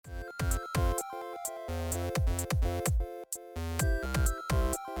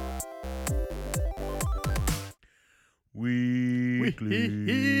This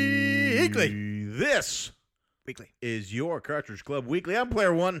Weekly. is your Cartridge Club Weekly. I'm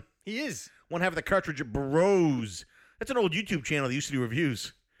Player One. He is. One half of the Cartridge Bros. That's an old YouTube channel that used to do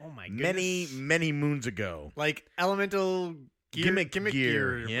reviews. Oh my goodness. Many moons ago. Like Elemental Gimmick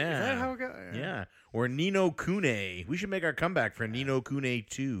Gear. Yeah. Is that how it goes? Yeah. Or Nino Kune. We should make our comeback for Nino Kune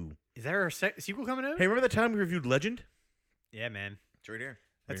 2. Is there a sequel coming out? Hey, remember the time we reviewed Legend? Yeah, man. It's right here.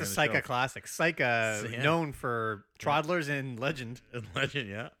 That's a Right here on the Psycha classic. Psycha, Yeah. known for Toddlers and Legend. shelf. Legend,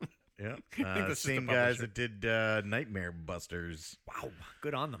 yeah. Yeah. that's just Same the guys publisher. that did Nightmare Busters. Wow,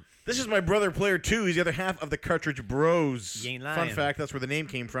 good on them. This is my brother, Player 2. He's the other half of the Cartridge Bros. You ain't Fun lying. fact, that's where the name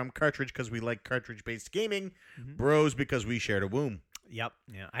came from. Cartridge because we like cartridge-based gaming. Mm-hmm. Bros because we shared a womb. Yep.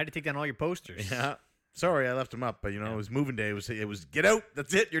 Yeah, I had to take down all your posters. Yeah. Sorry, I left him up, but it was moving day. It was get out.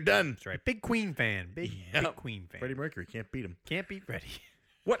 That's it. You're done. That's right. Big Queen fan. Big Queen fan. Freddie Mercury can't beat him. Can't beat Freddie.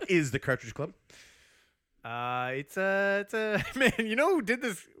 What is the Cartridge Club? It's a man. You know who did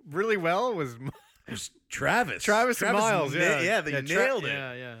this really well was It was Travis. Travis and Miles. Yeah, they nailed it.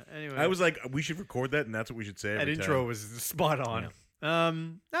 Yeah. Anyway, I was like, we should record that, and that's what we should say. that every intro time. was spot on.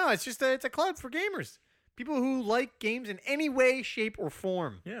 No, it's just it's a club for gamers, people who like games in any way, shape, or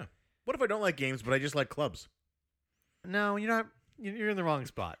form. Yeah. What if I don't like games, but I just like clubs? No, you're not. You're in the wrong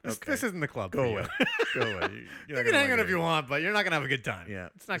spot. This isn't the club. Go for you. away. Go away. You can hang on if you want, but you're not gonna have a good time. Yeah,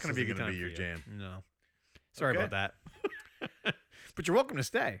 it's not gonna this be a isn't good gonna time. be your for jam. you. No, sorry Okay. about that. But you're welcome to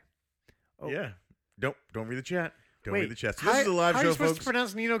stay. Oh. Yeah. Don't read the chat. Don't Wait, read the chat. So how, this is a live how are show, you supposed folks. to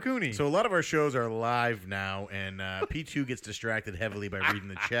pronounce Nino Cooney? So a lot of our shows are live now, and P2 gets distracted heavily by reading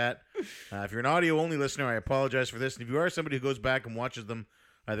the chat. If you're an audio-only listener, I apologize for this. And if you are somebody who goes back and watches them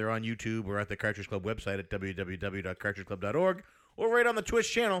either on YouTube or at the Cartridge Club website at www.cartridgeclub.org or right on the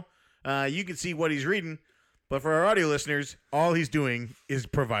Twitch channel, you can see what he's reading. But for our audio listeners, all he's doing is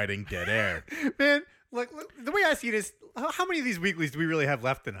providing dead air. Man, look, the way I see it is, how many of these weeklies do we really have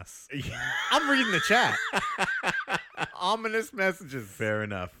left in us? I'm reading the chat. Ominous messages. Fair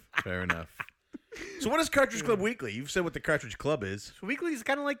enough. Fair enough. So what is Cartridge Club Weekly? You've said what the Cartridge Club is. So weekly is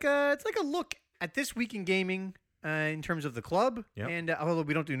kind of like it's like a look at this week in gaming in terms of the club, Yep. and although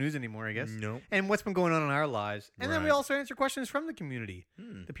we don't do news anymore, I guess. No. And what's been going on in our lives, and then we Right. also answer questions from the community,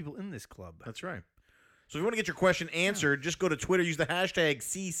 the people in this club. That's right. So if you want to get your question answered, just go to Twitter, use the hashtag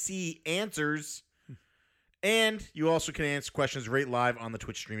CCAnswers, and you also can answer questions right live on the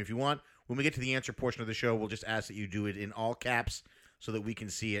Twitch stream if you want. When we get to the answer portion of the show, we'll just ask that you do it in all caps so that we can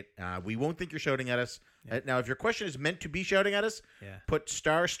see it. We won't think you're shouting at us. Now, if your question is meant to be shouting at us, put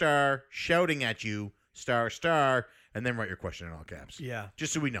 ** shouting at you, ***, and then write your question in all caps. Yeah.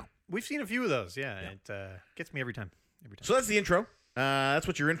 Just so we know. We've seen a few of those. Yeah. It gets me every time. So that's the intro. That's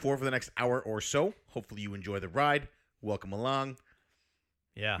what you're in for the next hour or so. Hopefully you enjoy the ride. Welcome along.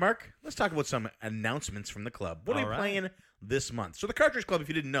 Yeah. Mark, let's talk about some announcements from the club. What are All we right. playing this month? So the Cartridge Club, if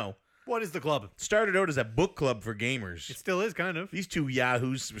you didn't know, What is the club? started out as a book club for gamers. It still is kind of. These two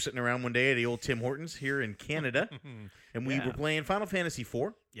yahoos were sitting around one day at the old Tim Hortons here in Canada, and we Yeah. were playing Final Fantasy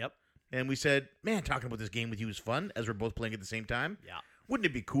IV, Yep. and we said, man, talking about this game with you is fun, as we're both playing at the same time. Yeah. Wouldn't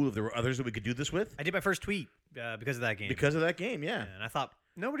it be cool if there were others that we could do this with? I did my first tweet because of that game. Because of that game, yeah. And I thought,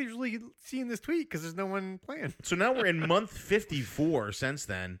 nobody's really seeing this tweet because there's no one playing. So now we're in month 54 since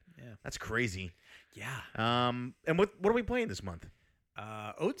then. Yeah. That's crazy. Yeah. And what are we playing this month?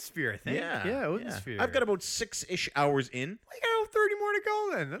 Oatsphere, I think. Yeah, Oatsphere. I've got about 6-ish hours in. We got 30 more to go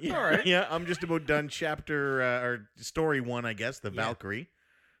then. That's all right. Yeah, I'm just about done chapter or story 1, I guess, the Yeah. Valkyrie,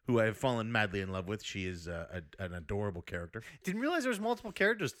 who I have fallen madly in love with. She is an adorable character. Didn't realize there was multiple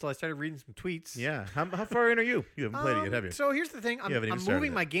characters until I started reading some tweets. Yeah. How far in are you? You haven't played it yet, have you? So here's the thing. haven't even I'm started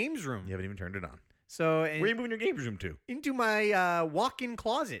moving it. my games room. You haven't even turned it on. So Where are you moving your games room to? into my walk-in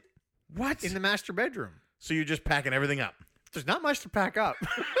closet What? in the master bedroom. So you're just packing everything up. There's not much to pack up.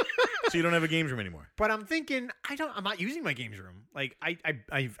 So you don't have a games room anymore. But I'm thinking, I'm not using my games room. Like I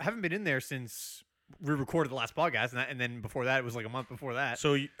haven't been in there since we recorded the last podcast, and then before that it was like a month before that.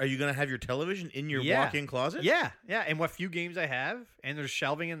 So are you going to have your television in your Yeah. walk-in closet? Yeah, and what few games I have, and there's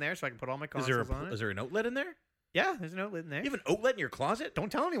shelving in there so I can put all my Is there consoles on it. is there an outlet in there? Yeah, there's an outlet in there. You have an outlet in your closet? Don't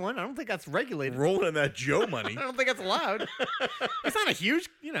tell anyone. I don't think that's regulated. Rolling in that Joe money. I don't think that's allowed. It's not a huge,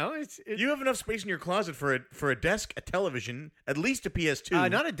 You have enough space in your closet for a desk, a television, at least a PS2,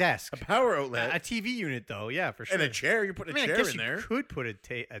 not a desk. a power outlet, A TV unit, though. Yeah, for sure. and a chair. You're putting a I chair guess in there. you could put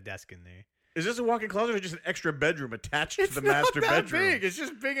a desk in there. Is this a walk-in closet or just an extra bedroom attached It's to the not master that bedroom? big. It's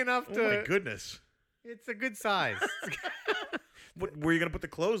just big enough Oh to. my goodness! It's a good size. Where are you going to put the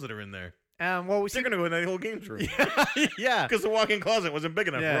clothes that are in there? Well, we They're going to go in that whole games room yeah. because the walk-in closet wasn't big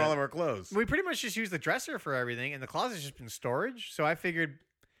enough Yeah. for all of our clothes. We pretty much just use the dresser for everything, and the closet's just been storage. So I figured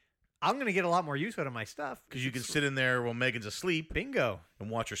I'm going to get a lot more use out of my stuff. Because you can sit in there while Megan's asleep Bingo. and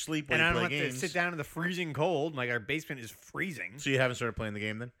watch her sleep while And I you don't play have games. to sit down in the freezing cold. Like, our basement is freezing. So you haven't started playing the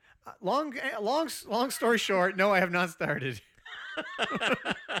game then? Long story short, no, I have not started.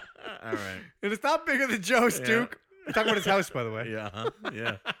 All right. And it's not bigger than Joe Duke. We're talking about his house, by the way. Yeah.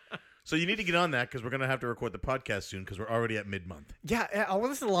 Yeah. So you need to get on that because we're going to have to record the podcast soon because we're already at mid-month. Yeah. Oh, well,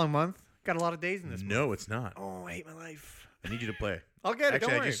 this is a long month. Got a lot of days in this month. No, it's not. Oh, I hate my life. I need you to play. I'll get it.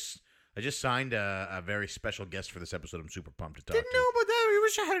 Actually, Don't worry. I just signed a very special guest for this episode. I'm super pumped to talk Didn't to. know about that. I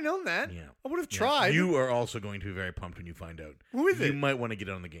wish I had known that. Yeah. I would have Yeah. tried. You are also going to be very pumped when you find out. Who is You it? might want to get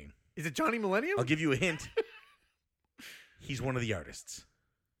on the game. Is it Johnny Millennium? I'll give you a hint. He's one of the artists.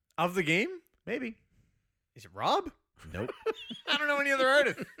 Of the game? Maybe. Is it Rob? Nope. I don't know any other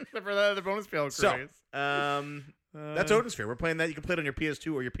artists except for the other bonus field So, creators. that's Odin Sphere. We're playing that. You can play it on your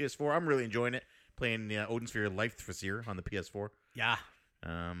PS2 or your PS4. I'm really enjoying it. Playing Odin Sphere Leifthasir on the PS4. Yeah.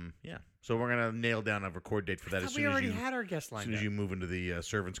 Yeah. So we're gonna nail down a record date for that as we soon as already you had our guest as lined soon as up. you move into the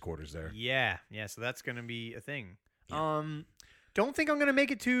servants' quarters there. Yeah. So that's gonna be a thing. Yeah. Don't think I'm gonna make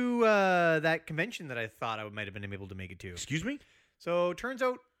it to that convention that I thought I might have been able to make it to. Excuse me? So turns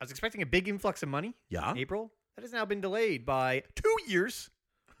out I was expecting a big influx of money Yeah. in April. That has now been delayed by 2 years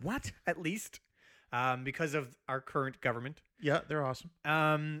What? at least, because of our current government. Yeah, they're awesome.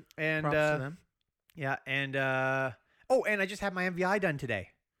 And Props to them. yeah, and and I just had my MVI done today,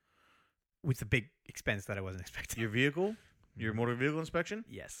 with a big expense that I wasn't expecting. Your vehicle? Your motor vehicle inspection?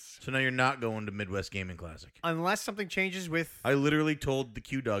 Yes. So now you're not going to Midwest Gaming Classic. Unless something changes with, I literally told the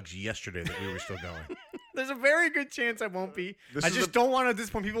Q Dogs yesterday that we were still going. there's a very good chance I won't be. This I is just the- don't want to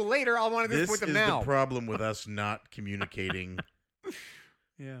disappoint people later. I want to This disappoint is them now. the problem with us not communicating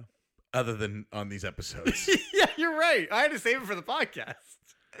Yeah. other than on these episodes. Yeah, you're right. I had to save it for the podcast.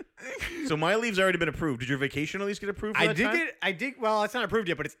 So my leave's already been approved. Did your vacation at least get approved for that time? Well, it's not approved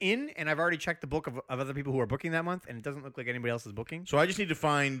yet, but it's in, and I've already checked the book of other people who are booking that month, and it doesn't look like anybody else is booking. So I just need to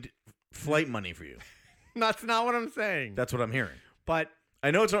find flight money for you. That's not what I'm saying. That's what I'm hearing. But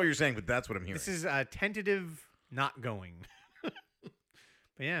I know it's not what you're saying, but that's what I'm hearing. this is a tentative not going. But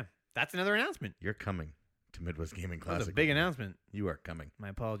yeah, that's another announcement. You're coming to Midwest Gaming That Classic. was a big announcement. You are coming. My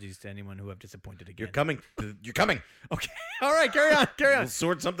apologies to anyone who I've disappointed again. You're coming. You're coming. Okay. All right, carry on. We'll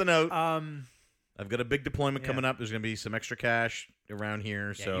sort something out. Um, I've got a big deployment yeah. coming up. There's going to be some extra cash around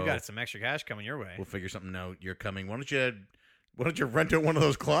here, yeah, so you got some extra cash coming your way. we'll figure something out. You're coming. Why don't you rent out one of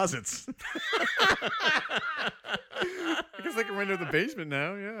those closets? I guess I can rent out the basement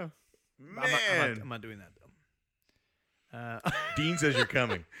now. Yeah. Man, I'm not doing that though. Dean says you're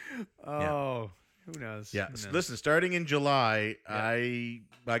coming. Oh, who knows? Yeah. Who knows? Listen, starting in July, Yeah.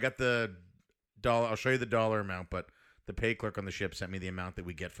 I got the dollar. I'll show you the dollar amount, but the pay clerk on the ship sent me the amount that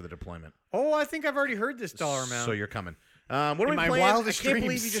we get for the deployment. Oh, I think I've already heard this dollar amount. So you're coming. What are we my playing? wildest I can't believe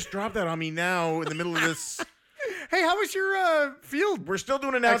dreams. you just dropped that on me now in the middle of this. Hey, how was your field? We're still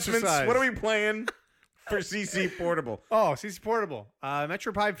doing announcements. Exercise. What are we playing for CC Portable? Oh, CC Portable.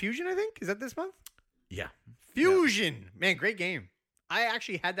 Metro Prime Fusion, I think. Is that this month? Yeah. Fusion. Man, great game. I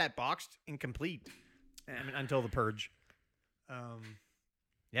actually had that boxed and complete until the purge.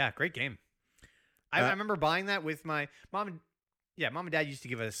 Yeah, great game. I remember buying that with my mom. Mom and dad used to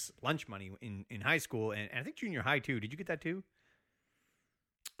give us lunch money in high school, and I think junior high too. Did you get that too?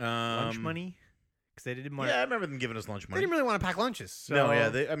 Lunch money? Because they didn't want. Yeah, I remember them giving us lunch They money. didn't really want to pack lunches. So. No,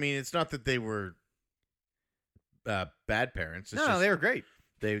 yeah. I mean, it's not that they were bad parents. It's No, just they were great.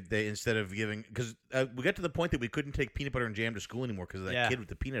 They instead of giving, because we got to the point that we couldn't take peanut butter and jam to school anymore because that Yeah. kid with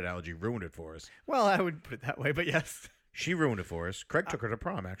the peanut allergy ruined it for us. Well, I would put it that way, but yes. She ruined it for us. Craig took her to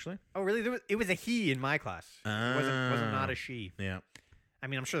prom, actually. Oh, really? It was a he in my class. It wasn't not a she. Yeah. I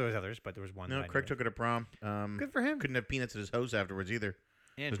mean, I'm sure there was others, but there was one. No, that I Craig knew. took her to prom. Good for him. Couldn't have peanuts at his house afterwards either.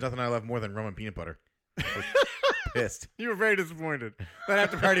 And There's nothing I love more than rum and peanut butter. I was pissed. you were very disappointed. That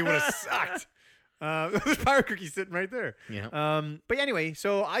after party would have sucked. There's pirate cookies sitting right there. Yeah. But anyway,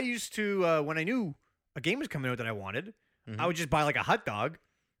 so I used to when I knew a game was coming out that I wanted, Mhm. I would just buy like a hot dog.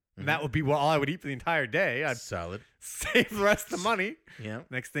 And Mhm. that would be all I would eat for the entire day. I'd Solid. save the rest of the money. Yeah.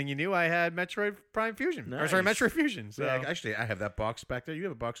 Next thing you knew, I had Metroid Prime Fusion. Or sorry, Nice. Metroid Fusion. So Yeah, actually, I have that box back there. You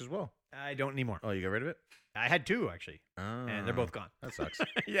have a box as well. I don't anymore. Oh, you got rid of it? I had two actually, Oh. and they're both gone. That sucks.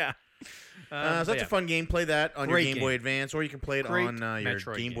 Yeah. So But that's yeah. a fun game. Play that on Great your Game Boy game. Advance, or you can play it Great on your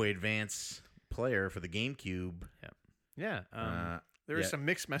Metroid Game game. Boy Advance player for the GameCube. Yeah. There yeah. are some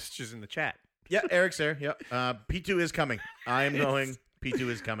mixed messages in the chat. Yeah, Eric's there. Yeah. P2 is coming. I am It's- going. P2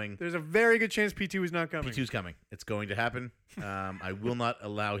 is coming. There's a very good chance P2 is not coming. P2 is coming. It's going to happen. I will not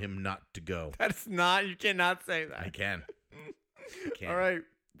allow him not to go. That's not. You cannot say that. I can. I can. All right.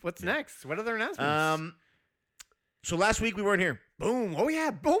 What's next? What other announcements? So last week we weren't here. Boom. Oh,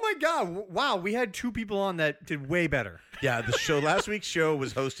 yeah. Oh, my God. Wow. We had 2 people on that did way better. Yeah, the show last week's show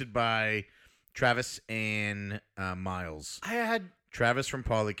was hosted by Travis and Miles. I had... Travis from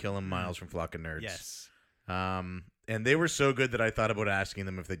Polykill and Miles from Flock of Nerds. Yes. And they were so good that I thought about asking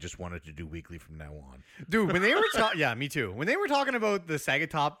them if they just wanted to do weekly from now on. Dude, when they were talking... Yeah, me too. When they were talking about the Saga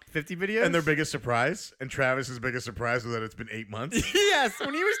Top 50 videos... And their biggest surprise, and Travis's biggest surprise was that it's been 8 months. Yes,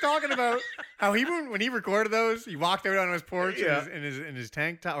 when he was talking about how when he recorded those, he walked out on his porch Yeah. in his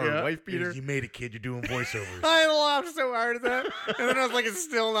tank top or wife beater. You made it, kid. You're doing voiceovers. I laughed so hard at that. And then I was like, it's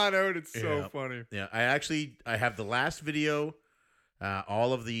still not out. It's so Yeah. funny. Yeah, I have the last video.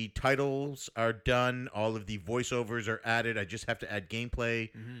 All of the titles are done. All of the voiceovers are added. I just have to add gameplay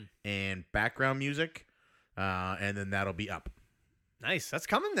and background music, and then that'll be up. Nice. That's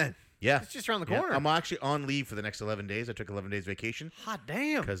coming then. Yeah. It's just around the Yeah. corner. I'm actually on leave for the next 11 days. I took 11 days vacation Hot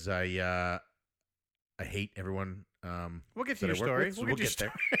damn. because I hate everyone. We'll get to that your I work story. with, so we'll get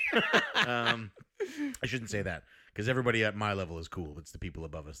there. I shouldn't say that because everybody at my level is cool. It's the people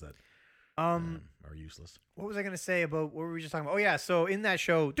above us that are useless. What was I gonna say about what were we just talking about? Oh yeah, so in that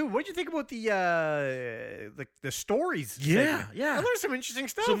show, dude, what did you think about the stories? segment? Yeah. I learned some interesting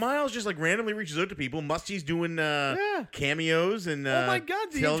stuff. So Miles just like randomly reaches out to people. Musty's doing cameos and Oh my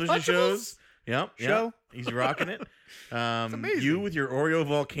God, the television Untouchables shows. Yep. show. He's rocking it. amazing. You with your Oreo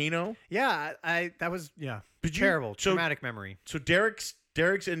volcano. Yeah, I that was Did you- terrible, so- traumatic memory. So Derek's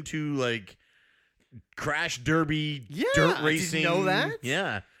into like crash derby, Yeah, dirt did you racing. know that?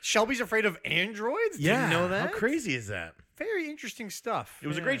 Yeah. Shelby's afraid of androids. Yeah. Did you know that? How crazy is that? Very interesting stuff. It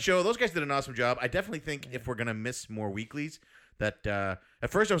was a Yeah. great show. Those guys did an awesome job. I definitely think if we're gonna miss more weeklies, that at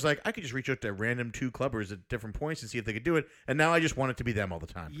first I was like, I could just reach out to random 2 clubbers at different points and see if they could do it. And now I just want it to be them all the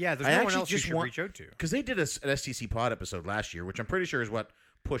time. Yeah, there's I no one actually else you just should want- reach out to. Because they did an STC Pod episode last year, which I'm pretty sure is what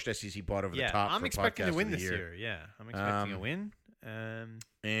pushed STC Pod over the Yeah, top. I'm for expecting Podcast to win of the this year. Yeah, I'm expecting a win.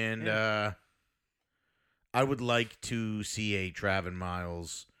 And Yeah. I would like to see a Trav and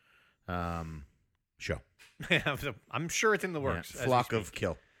Miles show. I'm sure it's in the works. Yeah, as we Flock speak. of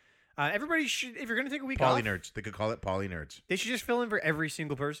Kill. Everybody should, if you're going to take a week Poly off, Nerds. They could call it Poly Nerds. they should just fill in for every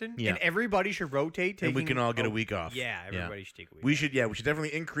single person. Yeah. And everybody should rotate. And we taking can all get a week off. Yeah, everybody should take a week We off. should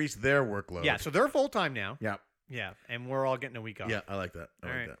definitely increase their workload. Yeah, so they're full time now. Yeah. Yeah, and we're all getting a week off. Yeah, I like that. I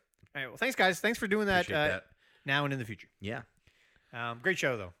All like right. that. All right. Well, thanks, guys. Thanks for doing that, Appreciate that. now and in the future. Yeah. Great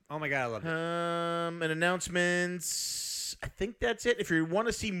show, though. Oh, my God, I love it. And announcements. I think that's it. If you want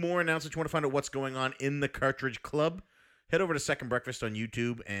to see more announcements, you want to find out what's going on in the Cartridge Club, head over to Second Breakfast on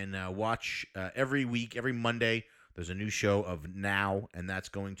YouTube and watch every week, every Monday. There's a new show of Now, and that's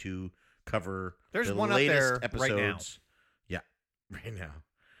going to cover There's the one up latest there episodes. right now. Yeah, right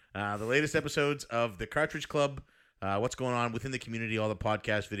now. The latest episodes of the Cartridge Club. What's going on within the community, all the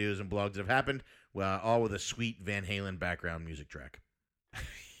podcast videos and blogs that have happened, all with a sweet Van Halen background music track.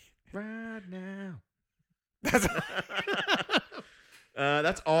 Right now.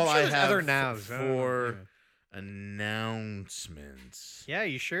 That's all I'm sure I there's have other nows. for announcements. Yeah,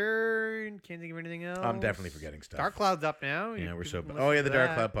 you sure? Can't think of anything else? I'm definitely forgetting stuff. Dark Cloud's up now. Yeah, You we're can so. listen Oh yeah, to the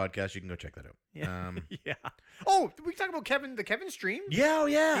Dark that. Cloud podcast. You can go check that out. Yeah. Yeah. Oh, did we talk about the Kevin stream? Yeah, oh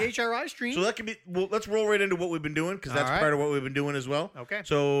yeah. The HRI stream? So that can be. Well, let's roll right into what we've been doing because that's All right. part of what we've been doing as well. Okay.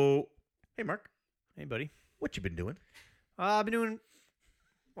 So, hey Mark, Hey, buddy. what you been doing? I've been doing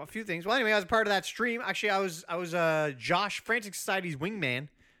a few things. Well, anyway, I was part of that stream. Actually, I was Josh Frantic Society's wingman,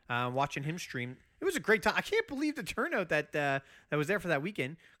 watching him stream. It was a great time. I can't believe the turnout that was there for that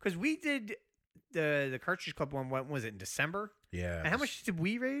weekend because we did the Cartridge Club one. What was it in December? Yeah. And how much did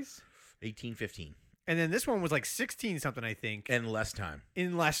we raise? 18-15 And then this one was like 16 something, I think, and less time.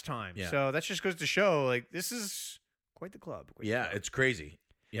 in less time. Yeah. So that just goes to show, like, this is quite the club. Quite the Yeah, club. it's crazy.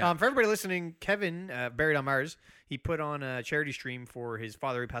 Yeah. For everybody listening, Kevin, Buried on Mars, he put on a charity stream for his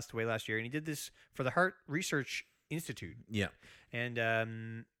father who passed away last year, and he did this for the Heart Research Institute. Yeah.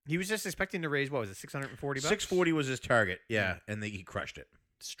 And he was just expecting to raise, what was it, $640? 640 was his target. Yeah, and he crushed it.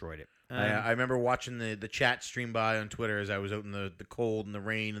 Destroyed it. I remember watching the chat stream by on Twitter as I was out in the cold and the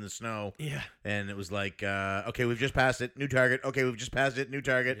rain and the snow. Yeah. And it was like, okay, we've just passed it. New target. Okay, we've just passed it. New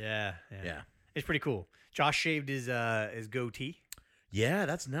target. Yeah. Yeah. It's pretty cool. Josh shaved his goatee. Yeah,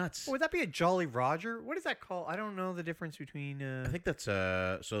 that's nuts. Would that be a Jolly Roger? What is that called? I don't know the difference between. I think that's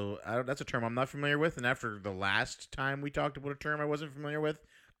that's a term I'm not familiar with. And after the last time we talked about a term I wasn't familiar with,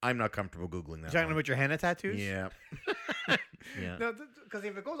 I'm not comfortable googling that. You're talking one. about your henna tattoos? Yeah. Yeah. No, because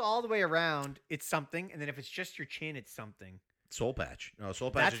if it goes all the way around, it's something, and then if it's just your chin, it's something. Soul patch. No, soul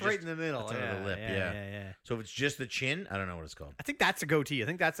patch. That's is right just, in the middle. that's under the lip, yeah. yeah. So if it's just the chin, I don't know what it's called. I think that's a goatee. I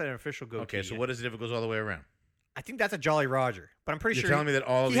think that's an official goatee. Okay, so what is it if it goes all the way around? I think that's a Jolly Roger, but I'm pretty You're sure telling me that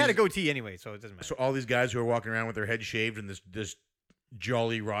all he these, had a goatee anyway, so it doesn't matter. so all these guys who are walking around with their head shaved and this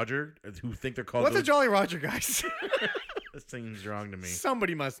Jolly Roger who think they're called What's a those- Jolly Roger, guys? This seems wrong to me.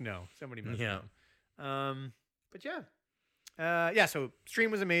 Somebody must know. Somebody must Yeah. know. But yeah. So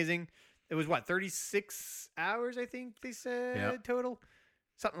stream was amazing. It was what 36 hours, I think they said Yep. total,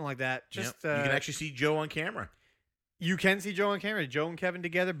 something like that. Just Yep. You can actually see Joe on camera. you can see Joe on camera, Joe and Kevin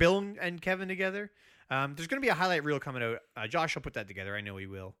together, Bill and Kevin together. There's going to be a highlight reel coming out. Josh will put that together. I know he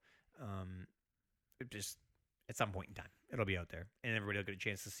will. Just at some point in time, it'll be out there, and everybody will get a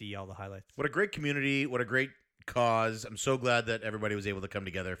chance to see all the highlights. What a great community. What a great cause. I'm so glad that everybody was able to come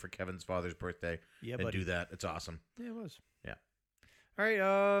together for Kevin's father's birthday Yeah, and buddy. do that. It's awesome. Yeah, it was. Yeah. All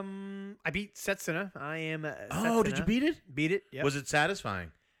right. I beat Setsuna. I am. Oh, did you beat it? Beat it. Yep. Was it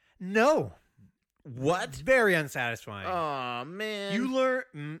satisfying? No. What? Very unsatisfying. Oh, man. You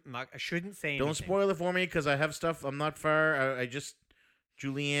learn. I shouldn't say anything. Don't spoil it for me because I have stuff. I'm not far. I just.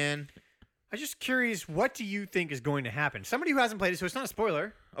 Julianne. I'm just curious. What do you think is going to happen? Somebody who hasn't played it, so it's not a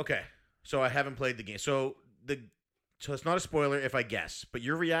spoiler. Okay. So I haven't played the game. So it's not a spoiler if I guess, but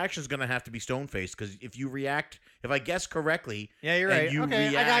your reaction is going to have to be stone faced because if I guess correctly, Yeah, you're and right. you Okay,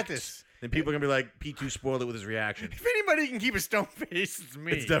 I got react, this. then people are going to be like, P2 spoiled it with his reaction. If anybody can keep a stone face, it's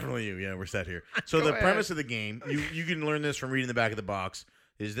me. It's definitely you. Yeah, we're set here. So Go the ahead. premise of the game, you can learn this from reading the back of the box,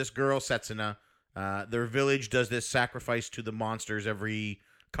 is this girl, Setsuna, their village does this sacrifice to the monsters every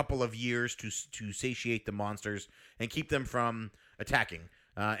couple of years to satiate the monsters and keep them from attacking.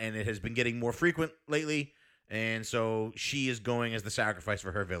 And it has been getting more frequent lately. And so she is going as the sacrifice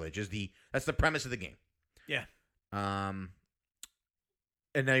for her village. That's the premise of the game. Yeah.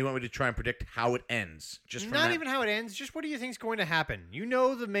 And now you want me to try and predict how it ends? Just from Not that? even how it ends. Just what do you think is going to happen? You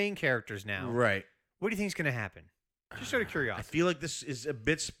know the main characters now. Right. What do you think is going to happen? Just out of I curiosity. feel like this is a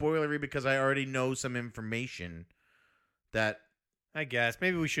bit spoilery because I already know some information that I guess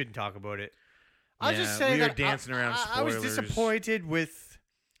maybe we shouldn't talk about it. I'll just Yeah, say we are that dancing around I was spoilers. disappointed with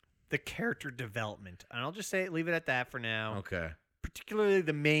the character development, and I'll just say leave it at that for now. okay. Particularly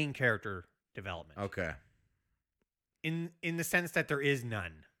the main character development. Okay. In the sense that there is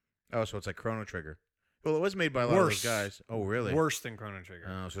none. Oh, so it's like Chrono Trigger. Well, it was made by a lot of Worse. those guys. Oh, really? Worse than Chrono Trigger.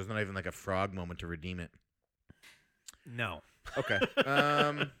 Oh, so there's not even like a frog moment to redeem it. No. Okay.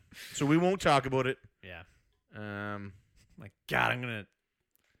 So we won't talk about it. Yeah. Like God,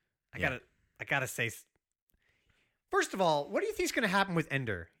 I gotta say. First of all, what do you think is gonna happen with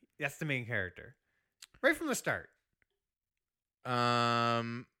Ender? That's the main character, right from the start.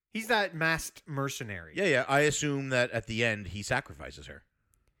 He's that masked mercenary. Yeah. I assume that at the end he sacrifices her.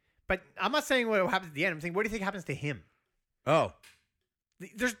 But I'm not saying what happens at the end. I'm saying, what do you think happens to him? Oh,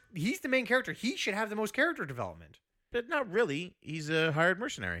 He's the main character. He should have the most character development. but not really. He's a hired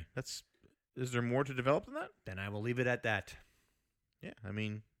mercenary. Is there more to develop than that? Then I will leave it at that. Yeah. I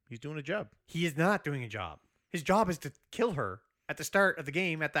mean, he's doing a job. He is not doing a job. His job is to kill her at the start of the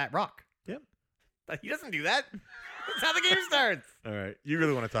game at that rock. Yep. But he doesn't do that. That's how the game starts. All right. You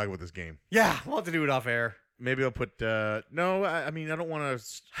really want to talk about this game? Yeah, we'll have to do it off air. Maybe I'll put. No, I mean I don't want to.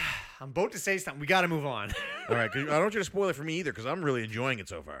 I'm about to say something. We got to move on. All right, 'cause I don't want you to spoil it for me either, because I'm really enjoying it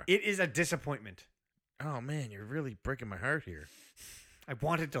so far. It is a disappointment. Oh man, you're really breaking my heart here. I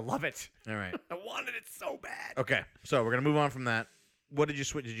wanted to love it. All right. I wanted it so bad. Okay, so we're gonna move on from that. What did you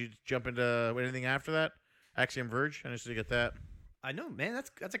switch? Did you jump into anything after that? Axiom Verge. I just to get that. I know, man.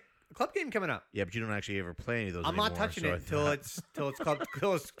 That's a club game coming up. Yeah, but you don't actually ever play any of those. I'm not anymore, touching so it I until thought-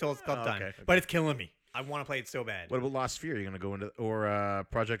 it's club Oh, time. okay. But it's killing me. I want to play it so bad. What about Lost Sphere? You're gonna go into or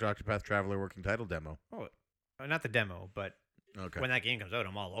Project Octopath Traveler working title demo? Oh, not the demo, but Okay. when that game comes out,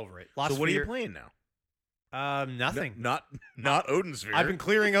 I'm all over it. So what are you playing now? Nothing. Not Odin Sphere. I've been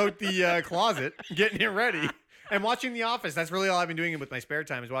clearing out the closet, getting it ready, and watching The Office. That's really all I've been doing with my spare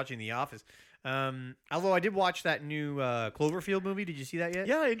time is watching The Office. Although I did watch that new Cloverfield movie. Did you see that yet?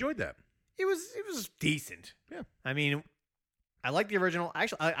 Yeah, I enjoyed that. It was decent. Yeah. I mean, I like the original.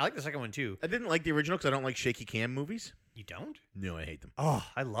 Actually, I like the second one too. I didn't like the original because I don't like shaky cam movies. You don't? No, I hate them. Oh,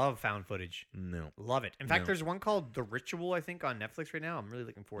 I love found footage. No. Love it. In fact, No. there's one called The Ritual, I think, on Netflix right now. I'm really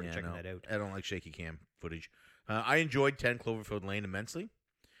looking forward to checking that out. I don't like shaky cam footage. I enjoyed 10 Cloverfield Lane immensely.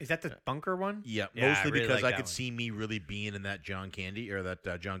 Is that the bunker one? Yeah, Yeah, I mostly really because like I that could one. see me really being in that John Candy or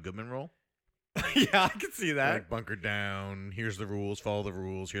that John Goodman role. Yeah, I can see that. Like bunker down. Here's the rules. Follow the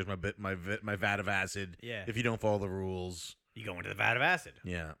rules. Here's my vat of acid. Yeah. If you don't follow the rules, You go into the vat of acid.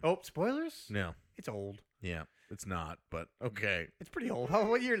 yeah, Oh, spoilers? no, It's old. yeah, it's not. But okay, It's pretty old.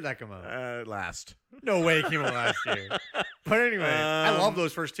 What year did that come out? last. No way it came out last year. But anyway, I love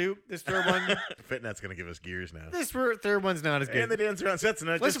those first two. This third one, Fitnet's gonna give us gears now. third one's not as good. And they dance around sets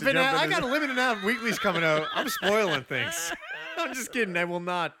tonight. Listen, Fitnet, I got a limited amount of weeklies coming out. I'm spoiling things. I'm just kidding. I will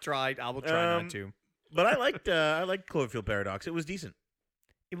not try. I will try not to. But I liked Cloverfield Paradox. It was decent.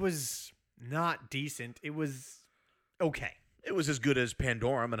 It was not decent. It was okay. It was as good as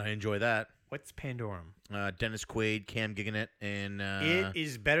Pandorum, and I enjoy that. What's Pandorum? Dennis Quaid, Cam Giganet, and It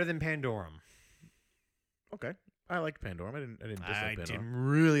is better than Pandorum. okay. I liked Pandorum. I didn't dislike I Pandorum. didn't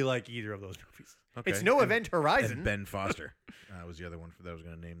really like either of those movies. Okay. It's no And- Event Horizon. And Ben Foster was the other one that I was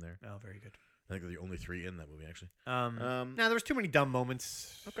going to name there. Oh, very good. I think they're the only three in that movie, actually. No, there was too many dumb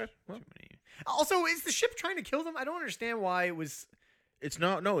moments. Okay. Well, Too many. Also, is the ship trying to kill them? I don't understand why it was. it's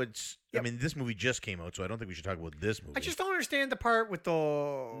not. No, it's. Yep. I mean, this movie just came out, so I don't think we should talk about this movie. I just don't understand the part with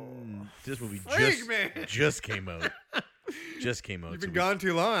the. This movie Frig, man. just came out. Just came out. You've so been we- gone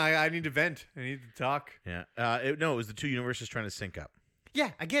too long. I need to vent. I need to talk. Yeah. No, it was the two universes trying to sync up.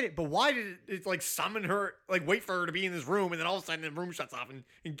 Yeah, I get it, but why did it like summon her, like wait for her to be in this room, and then all of a sudden the room shuts off and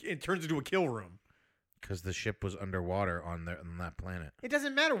it turns into a kill room? Because the ship was underwater on that planet. It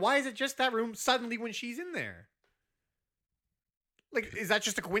doesn't matter. Why is it just that room suddenly when she's in there? Like, is that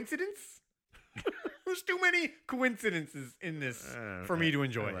just a coincidence? There's too many coincidences in this for me to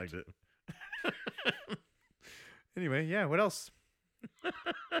enjoy. I liked it. Anyway, yeah. What else?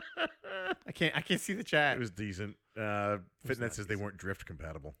 I can't see the chat. It was decent. not Fitnet says they decent. weren't drift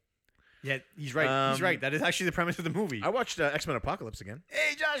compatible. Yeah, he's right. He's right. That is actually the premise of the movie. I watched X-Men Apocalypse again.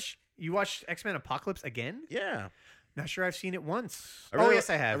 Hey, Josh, you watched X-Men Apocalypse again? Yeah. Not sure I've seen it once. Yes,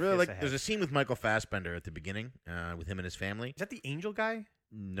 I have. I really Yes, like. I have. There's a scene with Michael Fassbender at the beginning, with him and his family. Is that the Angel guy?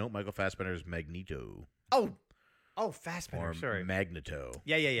 No, Michael Fassbender is Magneto Oh, Fassbender. or Sorry. Magneto.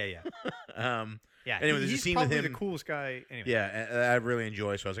 Yeah. Yeah. Anyway, there's a he's scene with probably him- the coolest guy. Anyway. Yeah, I really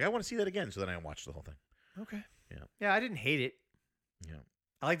enjoy. So I was like, I want to see that again. So then I watched the whole thing. Okay. Yeah. Yeah, I didn't hate it. Yeah.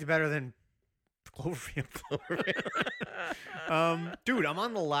 I liked it better than Cloverfield. Dude, I'm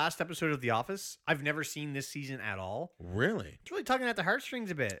on the last episode of The Office. I've never seen this season at all. Really? It's really tugging at the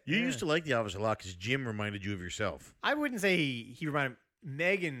heartstrings a bit. You used to like The Office a lot because Jim reminded you of yourself. I wouldn't say he reminded.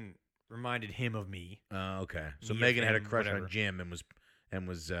 Megan reminded him of me. Okay. So Me of Megan had a him, crush whatever. on Jim and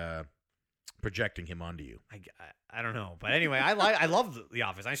was projecting him onto you. I don't know, but anyway, I love The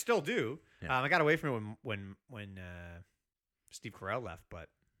Office. I still do. Yeah. I got away from it when Steve Carell left, but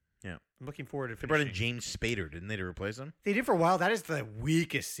Yeah. I'm looking forward to. They brought in finishing. James Spader, didn't they, to replace him? They did for a while. That is the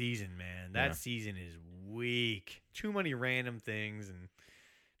weakest season, man. That Yeah. season is weak. Too many random things and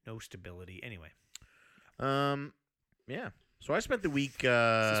no stability. Anyway, Yeah. So I spent the week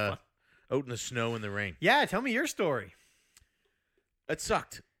this is fun. out in the snow and the rain. Yeah, tell me your story. It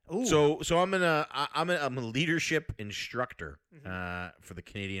sucked. Ooh. So I'm a leadership instructor for the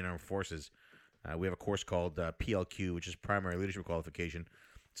Canadian Armed Forces. We have a course called PLQ, which is Primary Leadership Qualification.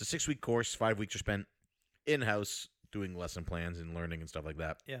 It's a 6-week course. 5 weeks are spent in-house doing lesson plans and learning and stuff like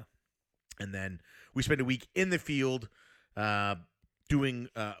that. Yeah. And then we spend a week in the field doing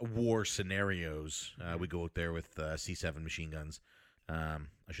war scenarios. We go out there with C7 machine guns. I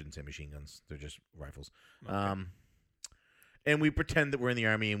shouldn't say machine guns. They're just rifles. Okay. And we pretend that we're in the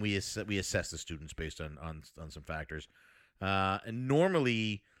Army, and we assess the students based on some factors. And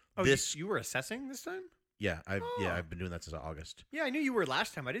normally, Oh, this you were assessing this time? I've been doing that since August. Yeah, I knew you were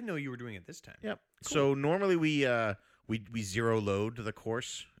last time. I didn't know you were doing it this time. Yep. So normally we zero load the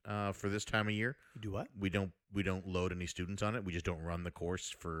course for this time of year. You do what? We don't load any students on it. We just don't run the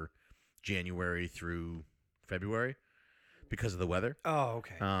course for January through February because of the weather. Oh,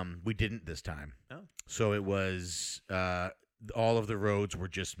 okay. We didn't this time. Oh. So it was all of the roads were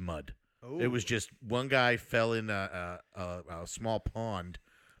just mud. Oh. It was just one guy fell in a small pond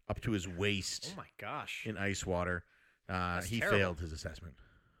up to his waist Oh my gosh. in ice water. He terrible. failed his assessment.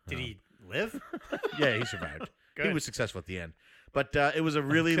 Did he live? Yeah, he survived. He Good. was successful at the end. But it was a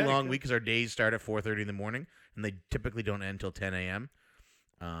really Okay, long good. week because our days start at 4:30 in the morning, and they typically don't end until 10 a.m.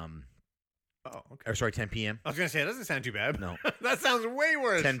 Oh, okay. Or sorry, 10 p.m. I was gonna say it doesn't sound too bad. No. That sounds way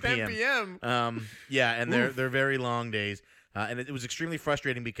worse. 10 10 p.m. p.m. Yeah, and they're Oof. very long days, and it was extremely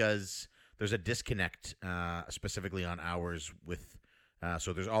frustrating because there's a disconnect, specifically on hours with.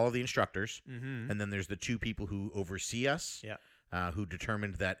 So there's all of the instructors, Mm-hmm. and then there's the two people who oversee us, who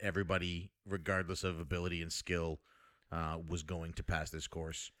determined that everybody, regardless of ability and skill, was going to pass this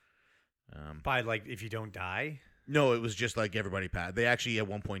course. By like, if you don't die. No, it was just like everybody passed. They actually at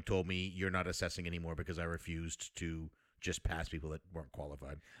one point told me, "You're not assessing anymore," because I refused to just pass people that weren't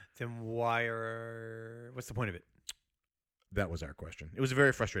qualified. Then what's the point of it? That was our question. It was a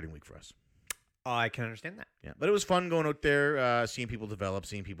very frustrating week for us. Oh, I can understand that. Yeah, but it was fun going out there, seeing people develop,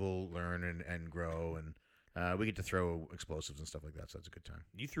 seeing people learn and grow, and we get to throw explosives and stuff like that. So it's a good time.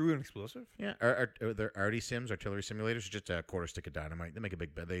 You threw an explosive? Yeah, they're arty sims, artillery simulators. Just a quarter stick of dynamite. They make a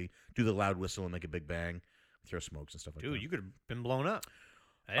big. They do the loud whistle and make a big bang, throw smokes and stuff like that. Dude, you could have been blown up.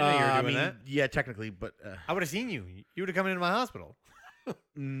 I didn't know you were doing that. Yeah, technically, but I would have seen you. You would have come into my hospital.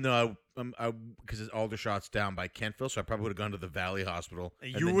 no, because Aldershot's down by Kentville, so I probably would have gone to the Valley Hospital.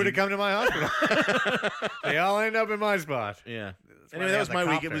 You would have come to my hospital. They all end up in my spot. Yeah. That's why Anyway, they that have was my the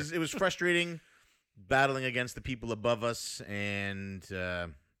week. copter. It was frustrating battling against the people above us, and yeah,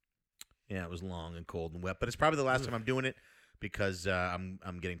 it was long and cold and wet. But it's probably the last time I'm doing it because I'm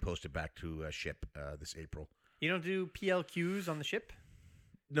getting posted back to a ship this April. You don't do PLQs on the ship?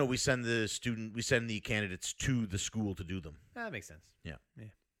 No, we send the candidates to the school to do them. That makes sense. Yeah.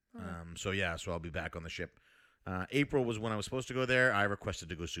 All right. So I'll be back on the ship. April was when I was supposed to go there. I requested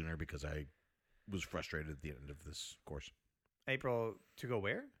to go sooner because I was frustrated at the end of this course. April to go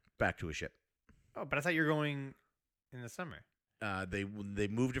where? Back to a ship. Oh, but I thought you were going in the summer. They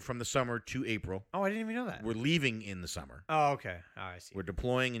moved it from the summer to April. Oh, I didn't even know that. We're leaving in the summer. Oh, okay. Oh, I see. We're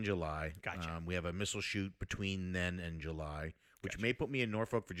deploying in July. Gotcha. We have a missile shoot between then and July, which Gotcha. may put me in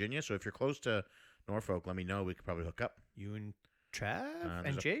Norfolk, Virginia. So if you're close to Norfolk, let me know. We could probably hook up. You and Trav there's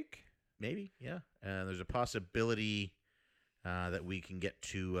and a- Jake? Maybe, yeah. There's a possibility that we can get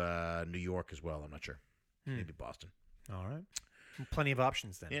to New York as well. I'm not sure. Maybe Boston. All right. Plenty of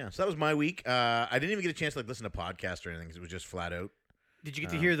options then. Yeah, so that was my week. I didn't even get a chance to listen to podcasts or anything because it was just flat out. Did you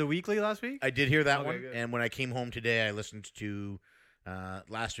get to hear the weekly last week? I did hear that Okay, one, good. and when I came home today, I listened to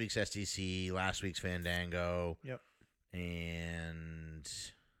last week's STC, last week's Fandango. Yep. And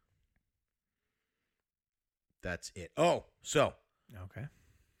that's it. Oh, so Okay.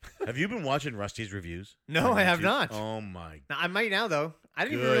 have you been watching Rusty's reviews? No, on I have YouTube? not. Oh my, Now, I might now, though. I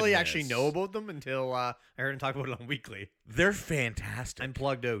didn't even really actually Goodness. know about them until I heard him talk about it on Weekly. they're fantastic. I'm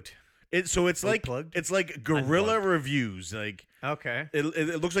plugged out. It's like Unplugged? it's like guerrilla Unplugged. reviews. Like Okay.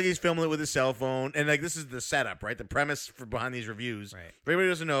 it looks like he's filming it with his cell phone, and like this is the setup, right? The premise for behind these reviews. Right. For anybody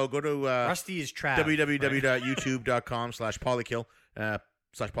who doesn't know, go to Rusty is trash. www.youtube.com/polykill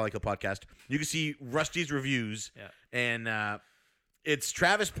 /polykill podcast. You can see Rusty's reviews, Yeah. and it's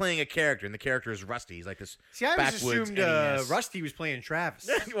Travis playing a character, and the character is Rusty. He's like this. See, I always backwoods assumed NES. Rusty was playing Travis.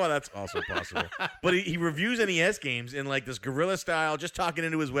 Well, that's also possible. But he reviews NES games in like this guerrilla style, just talking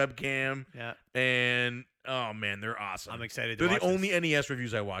into his webcam. Yeah. And oh man, they're awesome. I'm excited to They're watch the only this. NES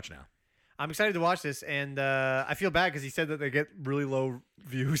reviews I watch now. I'm excited to watch this, and I feel bad because he said that they get really low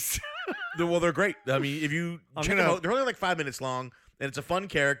views. They're great. I mean, if you I'm check gonna- them out, they're only like 5 minutes long, and it's a fun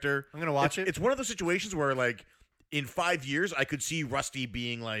character. I'm going to watch it. It's one of those situations where like in 5 years, I could see Rusty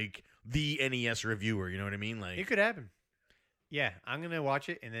being like the NES reviewer. You know what I mean? Like It could happen. Yeah, I'm going to watch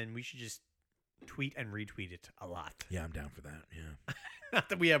it, and then we should just tweet and retweet it a lot. yeah, I'm down for that. Yeah, Not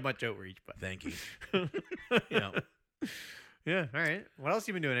that we have much outreach, but thank you. Yeah. yeah. All right. What else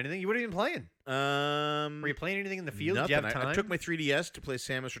you been doing? Anything? You weren't even playing. Were you playing anything in the field? Did you Nothing. have time? I took my 3DS to play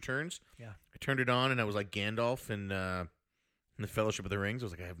Samus Returns. Yeah. I turned it on, and I was like Gandalf in the Fellowship of the Rings. I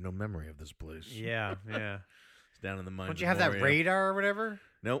was like, I have no memory of this place. Yeah, yeah. It's down in the mind. Don't you have that radar or whatever?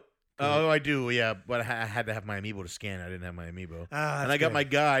 Nope. Oh, I do. Yeah, but I had to have my amiibo to scan. I didn't have my amiibo. Ah, And I got my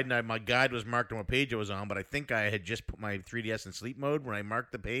guide, and my guide was marked on what page it was on, but I think I had just put my 3DS in sleep mode when I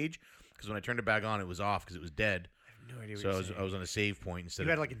marked the page, because when I turned it back on, it was off because it was dead. I have no idea what So you're I saying. was on a save point instead You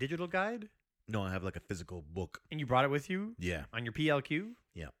had of... like a digital guide, No, I have like a physical book. and you brought it with you Yeah. on your PLQ.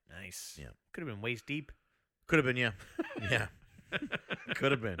 Yeah. Nice. Yeah. Could have been waist deep. Could have been, yeah. Yeah.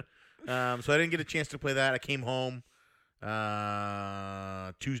 Could have been. So I didn't get a chance to play that. I came home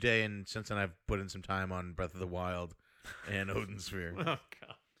Tuesday, and since then I've put in some time on Breath of the Wild and Odin Sphere. Oh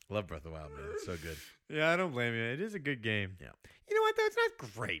god. Love Breath of the Wild, man. It's so good. Yeah, I don't blame you. It is a good game. Yeah. You know what though? It's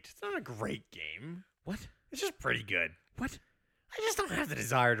not great. It's not a great game. What? It's just pretty good. What? I just don't have the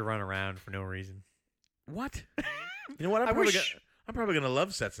desire to run around for no reason. What? You know what? I wish. I'm probably gonna love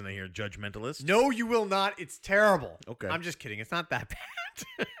Setsuna here, judgmentalist. No, you will not. It's terrible. Okay. I'm just kidding. It's not that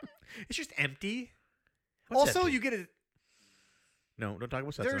bad. It's just empty. What's also, empty? you get a No, don't talk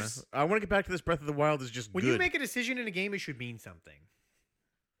about There's- Setsuna. I want to get back to this. Breath of the Wild is just when good. you make a decision in a game, it should mean something.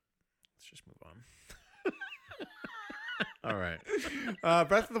 Let's just move on. All right.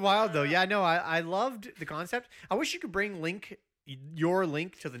 Breath of the Wild, though, yeah, no, I loved the concept. I wish you could bring your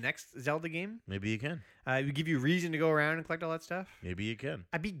Link to the next Zelda game. Maybe you can. It would give you a reason to go around and collect all that stuff. Maybe you can.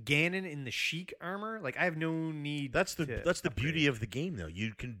 I'd be Ganon in the Sheik armor. Like I have no need. That's the to beauty upgrade. of the game, though.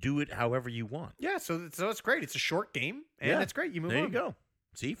 You can do it however you want. Yeah, so it's great. It's a short game, and Yeah. it's great. You move There on. you go.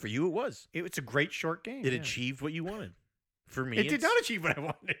 See, for you it was. It's a great short game. It yeah. achieved what you wanted. For me, It did it's- not achieve what I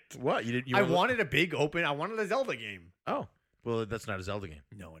wanted. What you did? You I wanted- wanted a big open. I wanted a Zelda game. Oh, well, that's not a Zelda game.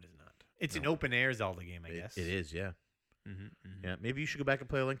 No, it is not. It's an No. open air Zelda game, I guess. It is, yeah. Mm-hmm, Yeah, maybe you should go back and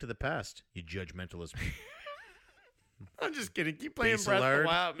play A Link to the Past. You judgmentalist. I'm just kidding. Keep playing Basilard. Breath of the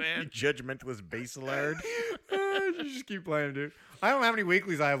Wild, You man. judgmentalist baselard. You just keep playing, dude. I don't know how many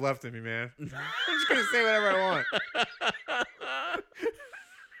weeklies I have left in me, man. I'm just gonna say whatever I want.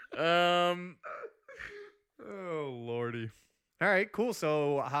 Oh lordy. All right, cool.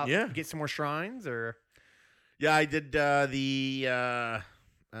 So, how Yeah. get some more shrines or? Yeah, I did the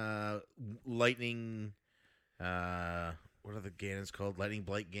lightning. What are the Ganons called? Lightning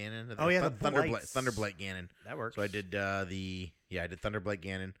Blight Ganon. Oh, yeah, the Thunder Blight. blights. Thunder Blight Ganon. That works. So I did I did Thunder Blight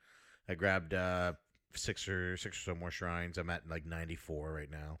Ganon. I grabbed six or so more shrines. I'm at like 94 right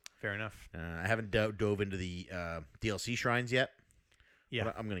now. Fair enough. I haven't dove into the DLC shrines yet. Yeah,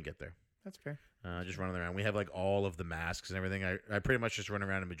 But I'm gonna get there. that's fair. Just running around. We have like all of the masks and everything. I pretty much just run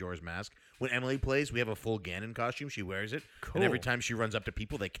around in Majora's Mask. When Emily plays, we have a full Ganon costume. She wears it, and every Cool. time she runs up to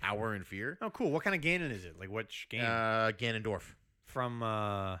people, they cower in fear. Oh, cool. What kind of Ganon is it? Like which game? Ganondorf. From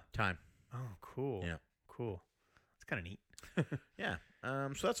Time. Oh, cool. Yeah. Cool. It's kind of neat. Yeah.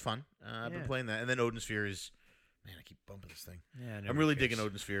 So that's fun. I've been Yeah. playing that, and then Odin Sphere is. Man, I keep bumping this thing. Yeah, I'm really digging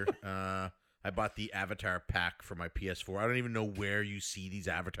Odin Sphere. I bought the Avatar pack for my PS4. I don't even know where you see these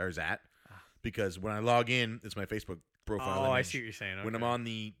avatars at, because when I log in, it's my Facebook profile. Oh, I image. see what you're saying. When I'm okay. on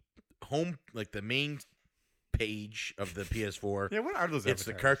the home, like the main page of the PS4, Yeah, what are those? it's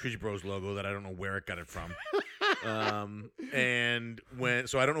the avatars? Cartridge Bros logo that I don't know where it got it from.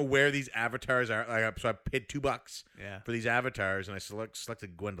 So I don't know where these avatars are. So I paid $2 Yeah, for these avatars, and I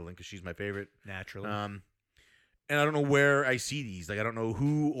selected Gwendolyn because she's my favorite. naturally. And I don't know where I see these. Like I don't know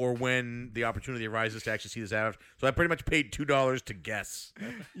who or when the opportunity arises to actually see this avatar. So I pretty much paid $2 to guess.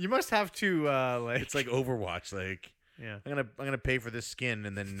 You must have to like. It's like Overwatch. Like yeah. I'm gonna pay for this skin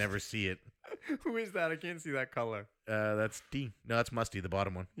and then never see it. Who is that? I can't see that color. That's D. No, that's Musty, the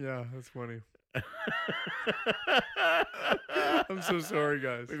bottom one. Yeah, that's funny. I'm so sorry,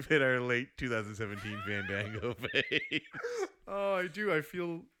 guys. We've hit our late 2017 Fandango phase. Oh, I do. I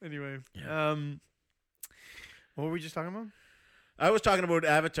feel anyway. What were we just talking about? I was talking about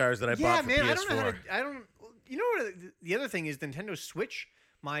avatars that I bought for PS4. I don't know how to. I don't. You know what? The other thing is Nintendo Switch.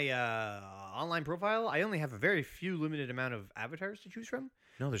 My online profile. I only have a very few limited amount of avatars to choose from.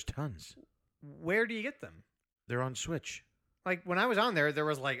 No, there's tons. Where do you get them? They're on Switch. Like when I was on there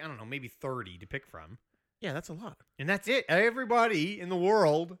was like I don't know, maybe 30 to pick from, Yeah, that's a lot. and that's it. Everybody in the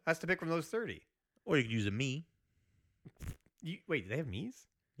world has to pick from those 30. Or you could use a me. Wait, do they have Mii's?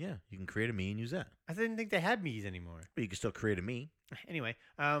 Yeah, you can create a me and use that. I didn't think they had Mii's anymore. But you can still create a me. Anyway,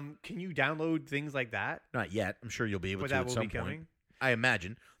 can you download things like that? Not yet. I'm sure you'll be able But to that at will some be point. coming. I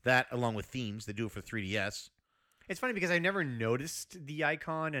imagine that, along with themes, they do it for 3DS. It's funny because I never noticed the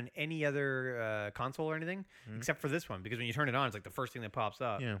icon on any other console or anything except for this one. Because when you turn it on, it's like the first thing that pops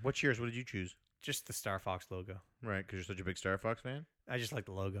up. Yeah. What's yours? What did you choose? Just the Star Fox logo. Right, because you're such a big Star Fox fan. I just like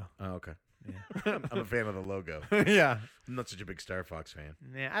the logo. Oh, okay. Yeah. I'm a fan of the logo. Yeah. I'm not such a big Star Fox fan.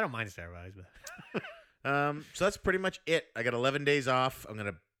 Yeah, I don't mind Star Fox, but So that's pretty much it. I got 11 days off. I'm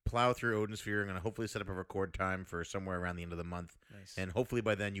gonna plow through Odin Sphere. I'm gonna hopefully set up a record time for somewhere around the end of the month, nice. and hopefully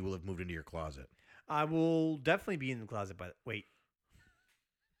by then you will have moved into your closet. I will definitely be in the closet by wait.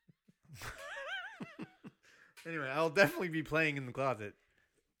 Anyway, I'll definitely be playing in the closet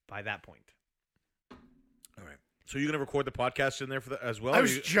by that point. All right. So you're gonna record the podcast in there for as well? I or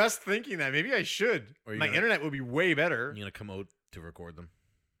was you, just thinking that maybe I should. Or you My gonna- internet would be way better. you're gonna come out to record them.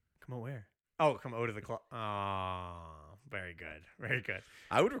 Come on, where? Oh, come out of the closet. Oh, very good, very good.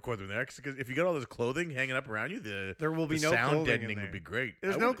 I would record them there because if you got all this clothing hanging up around you, the There will be the no sound clothing in deadening there. would be great.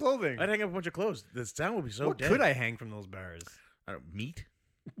 There's I no would- clothing. I'd hang up a bunch of clothes. The sound would be so what dead. could I hang from those bars? I don't, meat?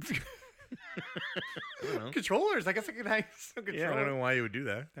 I don't know. Controllers. I guess I could hang some controllers. Yeah, I don't know why you would do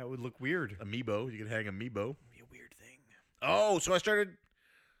that. That would look weird. Amiibo. You could hang Amiibo. Be a weird thing. Oh, so I started.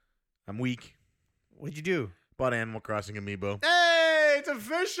 I'm weak. What'd you do? Bought Animal Crossing Amiibo. Hey, it's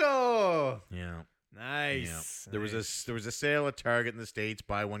official. Yeah. Nice. There was a sale at Target in the States.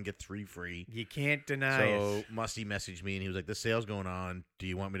 Buy one get 3 free. You can't deny So it. Musty messaged me and he was like, "The sale's going on. Do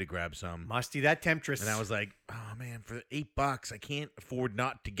you want me to grab some?" Musty, that temptress. And I was like, "Oh man, for $8, I can't afford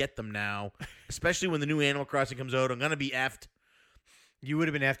not to get them now. Especially when the new Animal Crossing comes out. I'm gonna be effed." you would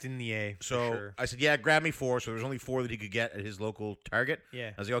have been effed in the A. For So sure. I said, "Yeah, grab me 4." So there's only 4 that he could get at his local Target. Yeah.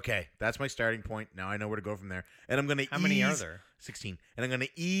 I was like, "Okay, that's my starting point. Now I know where to go from there." And I'm gonna How many are there? 16. And I'm gonna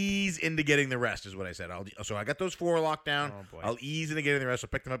ease into getting the rest. Is what I said. So I got those 4 locked down. Oh, boy. I'll ease into getting the rest. I'll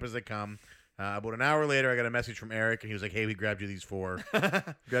pick them up as they come. About an hour later, I got a message from Eric, and he was like, "Hey, we grabbed you these 4.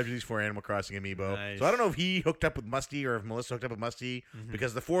 Grabbed you these 4 Animal Crossing amiibo." Nice. So I don't know if he hooked up with Musty or if Melissa hooked up with Musty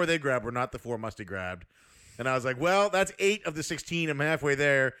because the 4 they grabbed were not the 4 Musty grabbed. And I was like, "Well, that's 8 of the 16. I'm halfway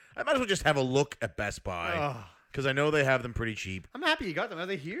there. I might as well just have a look at Best Buy Oh, because I know they have them pretty cheap. I'm happy you got them. Are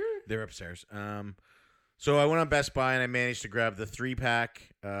they here? They're upstairs." So I went on Best Buy and I managed to grab the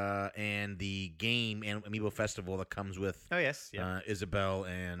 3-pack and the game and Amiibo Festival that comes with Oh yes, yeah. Isabel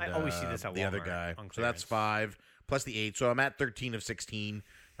and I always see this at the other Walmart guy. on So that's clearance. 5 plus the 8. So I'm at 13 of 16.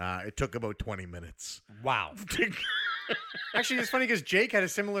 It took about 20 minutes. Wow. Actually, it's funny because Jake had a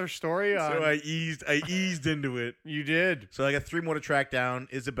similar story. So I eased into it. You did. So I got 3 more to track down.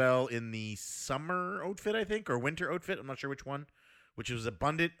 Isabel in the summer outfit, I think, or winter outfit. I'm not sure which one. Which was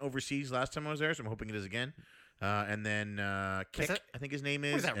abundant overseas last time I was there, so I'm hoping it is again. And then Kick, that- I think his name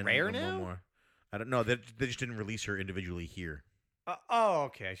is. what is that, and rare one now? more. I don't know. They just didn't release her individually here. Oh,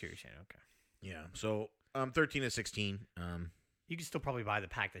 okay. I see what you're saying. Okay. Yeah. So I'm 13 of 16. You can still probably buy the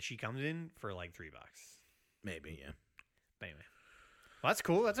pack that she comes in for like $3. Maybe, yeah. But anyway, well, that's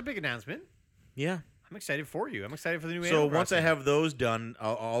cool. That's a big announcement. Yeah. I'm excited for you. I'm excited for the new. So Animal once I Crossing. have those done,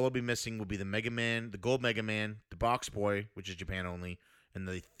 all I'll be missing will be the Mega Man, the Gold Mega Man, the Box Boy, which is Japan only, and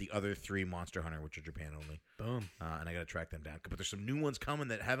the other 3 Monster Hunter, which are Japan only. boom. And I got to track them down. But there's some new ones coming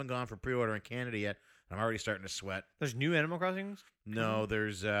that haven't gone for pre-order in Canada yet. I'm already starting to sweat. There's new Animal Crossings. No,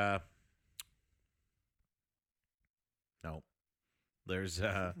 there's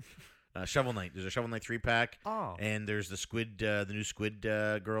Shovel Knight. There's a Shovel Knight 3-pack, Oh, and there's the new Squid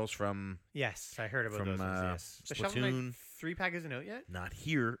girls from yes, I heard about from, those. Ones, yes. The Shovel Splatoon. Knight 3-pack isn't out yet. not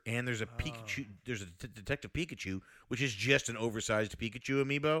here, and there's a Pikachu. There's a Detective Pikachu, which is just an oversized Pikachu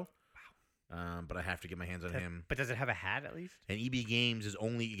amiibo. But I have to get my hands on him. But does it have a hat at least? And EB Games is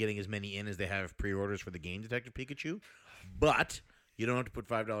only getting as many in as they have pre-orders for the game Detective Pikachu. But you don't have to put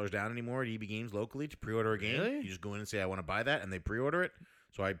 $5 down anymore at EB Games locally to pre-order a game. Really? You just go in and say, I want to buy that, and they pre-order it.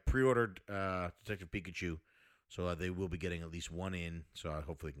 So I pre-ordered Detective Pikachu. So they will be getting at least one in. So I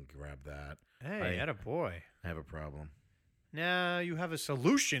hopefully can grab that. Hey, I- attaboy. I have a problem. Now you have a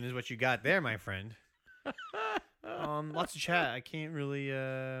solution, is what you got there, my friend. Lots of chat. I can't really.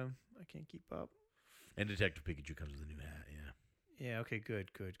 I can't keep up. And Detective Pikachu comes with a new hat, yeah. Yeah. Okay.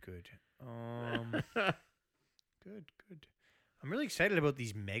 Good. Good. I'm really excited about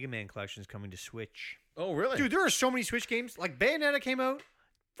these Mega Man collections coming to Switch. Oh, really? Dude, there are so many Switch games. Like Bayonetta came out.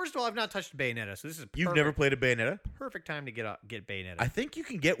 First of all, I've not touched Bayonetta, so this is You've never played a Bayonetta? perfect time to get Bayonetta. I think you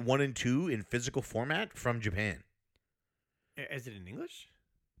can get 1 and 2 in physical format from Japan. Is it in English?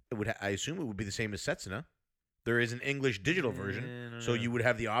 I assume it would be the same as Setsuna. There is an English digital version, so you would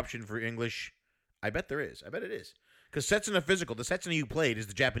have the option for English. I bet there is. I bet it is. Because Setsuna physical, the Setsuna you played is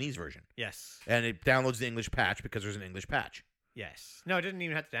the Japanese version. Yes. And it downloads the English patch because there's an English patch. Yes. No, it didn't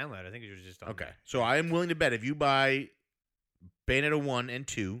even have to download. I think it was just on Okay. there. So I am willing to bet if you buy Bayonetta 1 and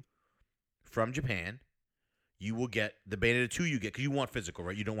 2 from Japan, you will get the Bayonetta 2 you get because you want physical,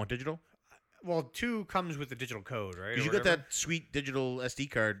 right? You don't want digital? Well, 2 comes with the digital code, right? Because or you got whatever? that sweet digital SD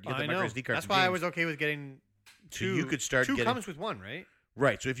card. You got I the micro know. SD card. That's from why I James. was okay with getting So 2. you could start 2 getting comes with 1, right?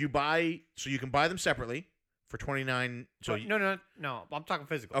 right. So if you buy, so you can buy them separately for $29. So But no. I'm talking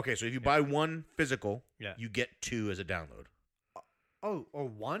physical. okay, so if you buy 1 physical, Yeah. you get 2 as a download. Oh,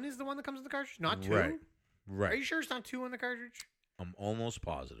 1 is the one that comes with the cartridge, not 2. Right. Are you Right. sure it's not 2 on the cartridge? I'm almost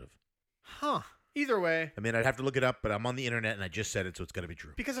positive. Huh. Either way, I mean, I'd have to look it up, but I'm on the internet and I just said it, so it's got to be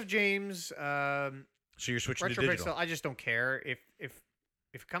true. because of James, So you're switching Retro to digital. Pixel, I just don't care if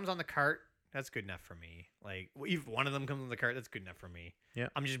it comes on the cart. That's good enough for me. Like, if one of them comes on the cart, that's good enough for me. Yeah.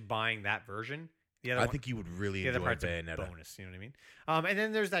 I'm just buying that version. The other I one, think you would really the other enjoy part's a Bayonetta. bonus. You know what I mean? And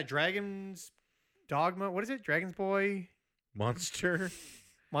then there's that Dragon's Dogma. What is it? Dragon's Boy, Monster?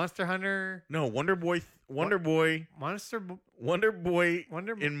 Monster Hunter, No, Wonder Boy. Wonder Boy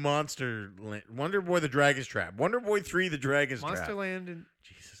in Monster Land. Wonder Boy the Dragon's Trap. Wonder Boy 3 the Dragon's Trap. Monsterland, and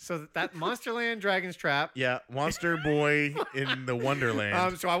Jesus. so that Monsterland Dragon's Trap. Yeah, Monster Boy in the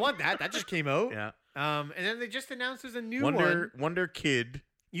Wonderland. So I want that. That just came out. Yeah. And then they just announced there's a new one. Wonder Kid.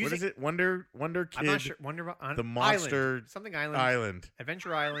 What is it? Wonder Kid. I'm not sure. The Monster Island. Something Island. Island.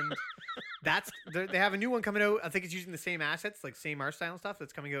 Adventure Island. They have a new one coming out. I think it's using the same assets, like same art style and stuff.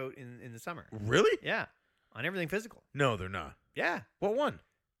 That's coming out in the summer. Really? Yeah, on everything physical. No, they're not. Yeah, What one?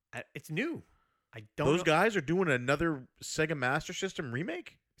 it's new. I don't. Those know. guys are doing another Sega Master System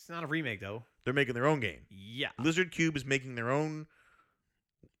remake? It's not a remake though. They're making their own game. Yeah, Lizard Cube is making their own.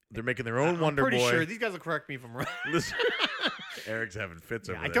 They're making their own I'm Wonder pretty Boy. sure these guys will correct me if I'm wrong. Eric's having fits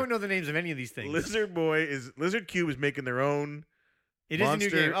over I there. don't know the names of any of these things. Lizard Cube is making their own. It is a new Monster-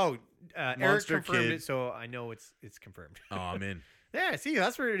 game. Oh, Eric Monster confirmed Kid. it, so I know it's confirmed. Oh, I'm in. Yeah, see,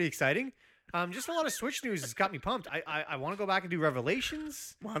 that's really exciting. Just a lot of Switch news has got me pumped. I want to go back and do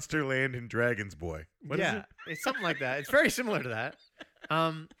Revelations. Monster Land and Dragon's Boy. What is it? It's something like that. It's very similar to that.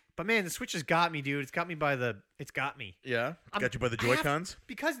 But man, the Switch has got me, dude. It's got me by the. It's got me. Yeah. Got you by the Joy-Cons?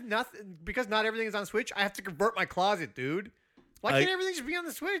 Because not everything is on Switch. I have to convert my closet, dude. Why can't everything just be on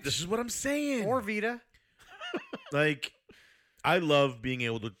the Switch? This is what I'm saying. Or Vita. Like, I love being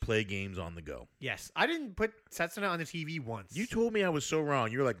able to play games on the go. Yes, I didn't put Setsuna on the TV once. You told me I was so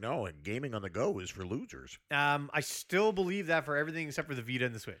wrong. You were like, no, gaming on the go is for losers. I still believe that for everything except for the Vita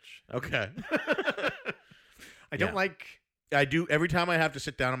and the Switch. Okay. I don't like. I do. Every time I have to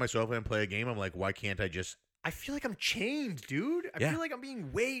sit down on my sofa and play a game, I'm like, why can't I just... I feel like I'm chained, dude. I feel like I'm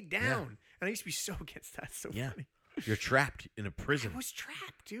being weighed down. And I used to be so against that. So funny. You're trapped in a prison. I was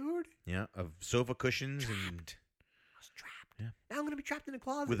trapped, dude. Yeah, of sofa cushions and... I was trapped. Yeah. Now I'm going to be trapped in a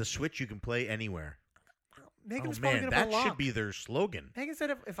closet. With a Switch, you can play anywhere. Megan's oh, probably man, going to put a that lock. should be their slogan. Megan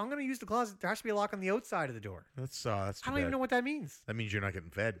said if I'm going to use the closet, there has to be a lock on the outside of the door. That's too I don't bad. even know what that means. That means you're not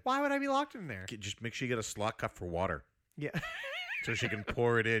getting fed. Why would I be locked in there? Just make sure you get a slot cup for water. Yeah. So she can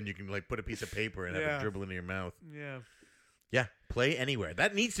pour it in. You can like put a piece of paper and have it dribble into your mouth. Yeah. Yeah, play anywhere.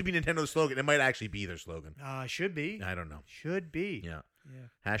 That needs to be Nintendo's slogan. It might actually be their slogan. Should be. I don't know. Should be. Yeah.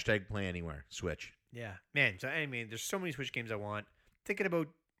 Yeah. Hashtag play anywhere. Switch. Yeah. Man, so I mean, there's so many Switch games I want. Thinking about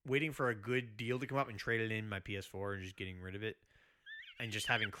waiting for a good deal to come up and trade it in my PS4 and just getting rid of it. And just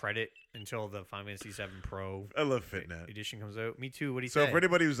having credit until the Final Fantasy VII Pro I love FitNet. edition comes out. Me too. What do you So say? for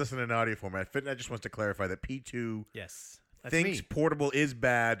anybody who's listening in audio format, FitNet just wants to clarify that P2 Yes. That's thinks me. portable is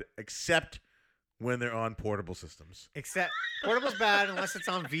bad, except when they're on portable systems. Except portable's bad unless it's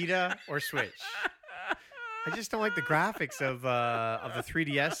on Vita or Switch. I just don't like the graphics of the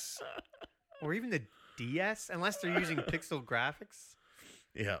 3DS or even the DS unless they're using pixel graphics.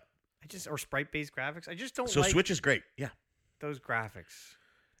 Yeah. Or sprite-based graphics. I just don't So like Switch is great. Yeah. those graphics.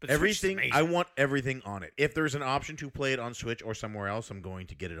 But Everything. Switch is I amazing. want everything on it. If there's an option to play it on Switch or somewhere else, I'm going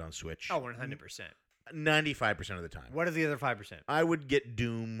to get it on Switch. Oh, 100%. 95% of the time. What are the other 5%? I would get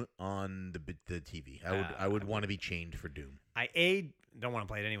Doom on the TV. I would want to be chained for Doom. I A, don't want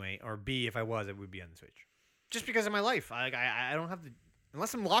to play it anyway, or B, if I was, it would be on the Switch. Just because of my life. I don't have to,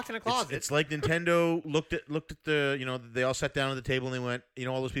 unless I'm locked in a closet. It's like Nintendo looked at the, they all sat down at the table and they went,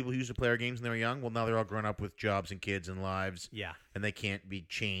 all those people who used to play our games when they were young, well, now they're all grown up with jobs and kids and lives. Yeah. And they can't be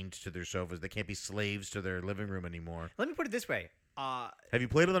chained to their sofas. They can't be slaves to their living room anymore. Let me put it this way. Have you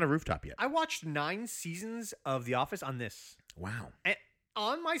played it on a rooftop yet? I watched 9 seasons of The Office on this. Wow. And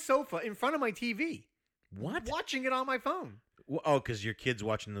on my sofa in front of my TV. What? Watching it on my phone. Well, oh, because your kid's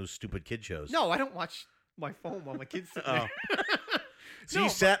watching those stupid kid shows. No, I don't watch my phone while my kids sit there. So No, you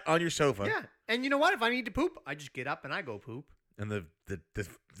sat on your sofa. Yeah. And you know what? If I need to poop, I just get up and I go poop. And the Jim's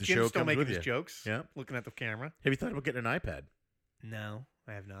show still comes making with his you. jokes. Yeah. Looking at the camera. Have you thought about getting an iPad? No,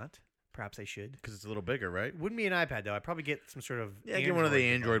 I have not. Perhaps I should. Because it's a little bigger, right? Wouldn't be an iPad though. I'd probably get some sort of Yeah, get one of the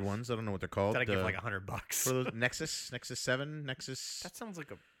Android device ones. I don't know what they're called. that I give for like $100. What are those? Nexus 7, Nexus. That sounds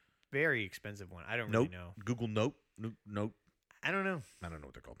like a very expensive one. I don't Note. really know. Google Note. Note. I don't know. I don't know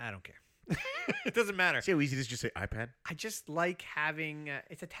what they're called. I don't care. It doesn't matter. See how easy it is to just say iPad? I just like having.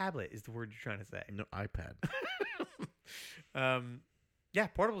 It's a tablet. Is the word you're trying to say? No, iPad. Yeah,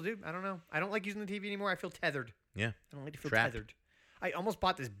 portable, dude. I don't know. I don't like using the TV anymore. I feel tethered. Yeah. I don't like to feel Trapped. tethered. I almost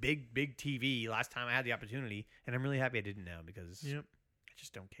bought this big TV last time I had the opportunity, and I'm really happy I didn't now because Yep. I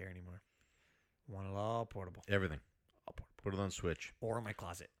just don't care anymore. I want it all portable. Everything. All portable. Put it on Switch. Or in my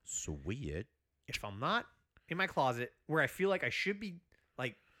closet. Sweet. If I'm not in my closet where I feel like I should be,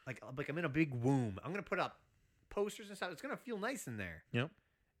 like I'm in a big womb, I'm gonna put up posters and stuff. It's gonna feel nice in there. Yep.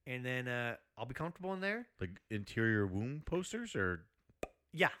 And then I'll be comfortable in there. Like interior womb posters or.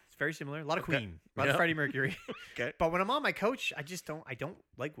 Yeah, it's very similar. A lot of Okay. Queen, a lot Yeah. of Freddie Mercury. Okay. But when I'm on my couch, I don't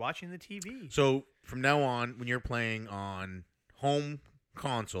like watching the TV. So from now on, when you're playing on home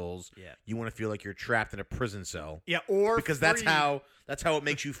consoles, Yeah. you want to feel like you're trapped in a prison cell. Yeah, or Because that's how it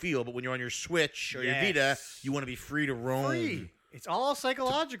makes you feel. But when you're on your Switch or your Vita, Yes. you want to be free to roam, free. It's all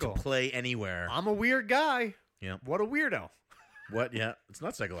psychological. to play anywhere. I'm a weird guy. Yeah. What a weirdo. What? Yeah, it's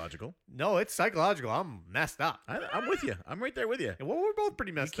not psychological. No, it's psychological. I'm messed up. I'm with you. I'm right there with you. And well, we're both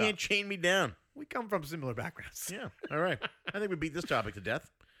pretty You messed can't up. chain me down. We come from similar backgrounds. Yeah. All right. I think we beat this topic to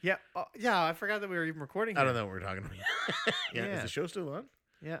death. Yeah. Yeah. I forgot that we were even recording. I here. don't know what we're talking about. Yeah. Yeah. Is the show still on?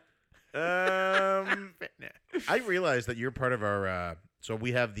 Yeah. I realized that you're part of our. So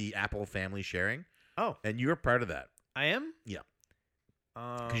we have the Apple family sharing, Oh, and you're part of that I am. Yeah.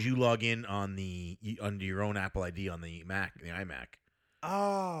 Um, because you log in under your own Apple ID on the Mac, the iMac.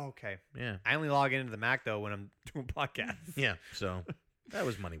 Oh, okay. Yeah. I only log into the Mac though when I'm doing podcasts. Yeah. So that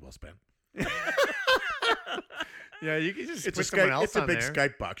was money well spent. Yeah, you can just It's put a someone Skype. else It's a on big there.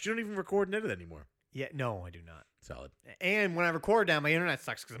 Skype box. You don't even record and edit anymore. Yeah, no, I do not. Solid. And when I record now, my internet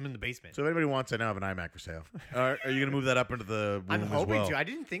sucks because I'm in the basement. So if anybody wants, I now have an iMac for sale. Are you going to move that up into the room I'm as hoping well? to. I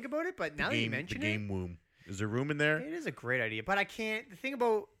didn't think about it, but now that you mention the game womb. Is there room in there? it is a great idea. But I can't. The thing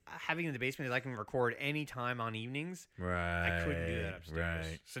about having it in the basement is I can record any time on evenings. Right. I couldn't do that upstairs.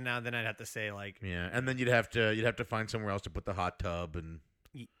 Right. So now then I'd have to say like, Yeah, and then you'd have to find somewhere else to put the hot tub and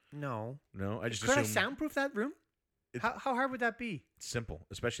no. no. I just Could I assume soundproof that room? How hard would that be? it's simple,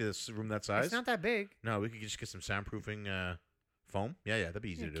 especially this room that size. It's not that big. No, we could just get some soundproofing foam. Yeah, that'd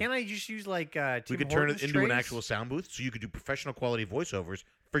be easy to do. Can't I just use like Tim We could turn it Hortons into an trays? actual sound booth, so you could do professional quality voiceovers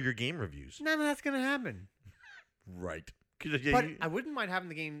for your game reviews. None of that's gonna happen. Right. But I wouldn't mind having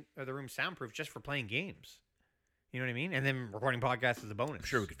the game or the room soundproof just for playing games. You know what I mean? And then recording podcasts as a bonus. I'm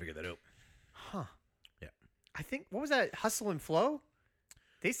sure we could figure that out. Huh. Yeah. I think what was that? Hustle and Flow?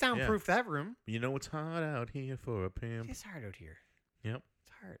 They soundproofed that room. You know it's hot out here for a pimp. It's hard out here. Yep.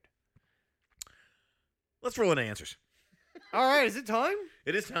 It's hard. Let's roll into answers. All right, is it time?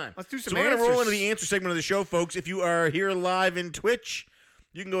 It is time. Let's do some So we're going to roll answers. into the answer segment of the show, folks. If you are here live in Twitch,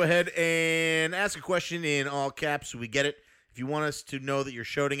 you can go ahead and ask a question in all caps so we get it. If you want us to know that you're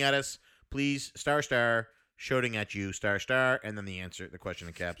shouting at us, please star shouting at you star and then the answer, the question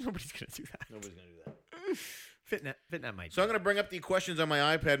in caps. Nobody's gonna do that. Nobody's going to do that. Fitnet might. So I'm going to bring up the questions on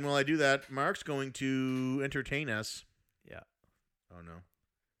my iPad, and while I do that, Mark's going to entertain us. Yeah. Oh, no.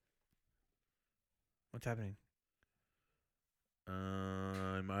 What's happening?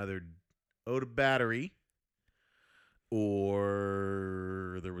 I'm either out of battery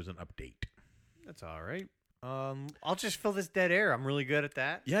or there was an update. That's all right. I'll just fill this dead air. I'm really good at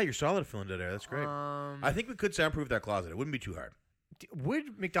that. Yeah, you're solid at filling dead air. That's great. I think we could soundproof that closet. It wouldn't be too hard.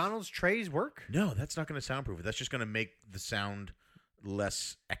 Would McDonald's trays work? No, that's not going to soundproof it. That's just going to make the sound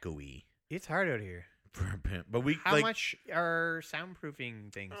less echoey It's hard out here. for a pimp. But we How much are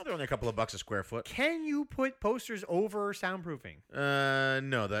soundproofing things? Oh, they're only a couple of bucks a square foot. Can you put posters over soundproofing?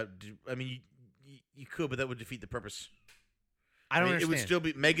 No, I mean you could, but that would defeat the purpose. I don't mean, understand. It would still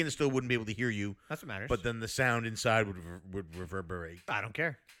be Megan still wouldn't be able to hear you, That's what matters. but then the sound inside would reverberate. I don't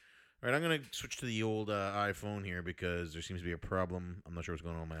care. All right, I'm going to switch to the old iPhone here because there seems to be a problem. I'm not sure what's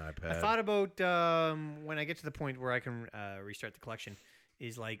going on with my iPad. I thought about when I get to the point where I can restart the collection,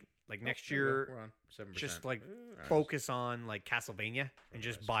 is like next year, we're on 7%. just like All right. focus on like Castlevania and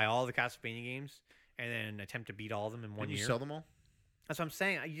just buy all the Castlevania games and then attempt to beat all of them in one Did you year. sell them all? That's what I'm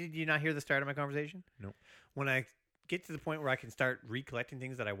saying. Did you not hear the start of my conversation? Nope. When I get to the point where I can start recollecting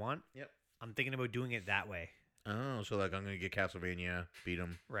things that I want, Yep. I'm thinking about doing it that way. Oh, so like I'm going to get Castlevania, beat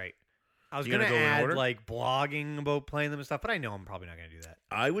them. Right. I was You gonna gonna go in add order? like blogging about playing them and stuff, but I know I'm probably not gonna do that.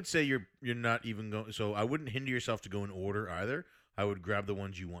 I would say you're not even going. So I wouldn't hinder yourself to go in order either. I would grab the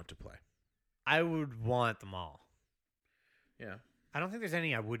ones you want to play. I would want them all. Yeah. I don't think there's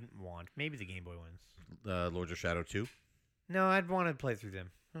any I wouldn't want. Maybe the Game Boy ones. Lords of Shadow 2. No, I'd want to play through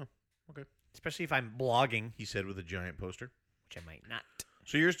them. Oh, okay. Especially if I'm blogging, He said with a giant poster. which I might not.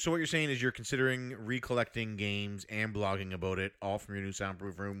 So what you're saying is you're considering recollecting games and blogging about it, all from your new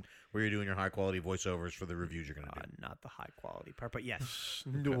soundproof room, where you're doing your high quality voiceovers for the reviews you're going to do. Not the high quality part, but yes,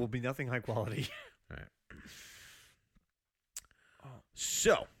 there will be nothing high quality. All right.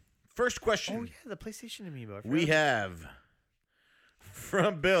 So, first question Oh yeah, the PlayStation amiibo. we have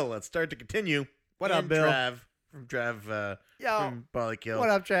from Bill. Let's start to continue. What up, and Bill? From Trav. Yo, From Polykill. what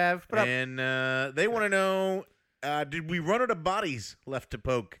up, Trav? What up? And they want to know, did we run out of bodies left to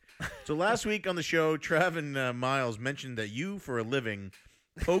poke? So last week on the show, Trav and Miles mentioned that you, for a living,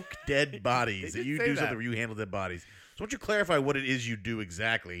 poke dead bodies. They That did you say do that. something where you handle dead bodies. So why don't you clarify what it is you do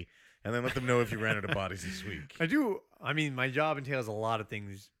exactly, and then let them know if you ran out of bodies this week. I do. I mean, my job entails a lot of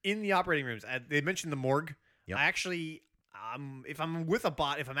things in the operating rooms. They mentioned the morgue. Yep. I actually, if I'm with a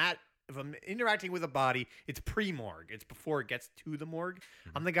bot, if I'm interacting with a body, it's pre-morgue. It's before it gets to the morgue.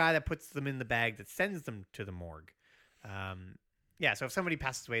 Mm-hmm. I'm the guy that puts them in the bag that sends them to the morgue. Yeah. So if somebody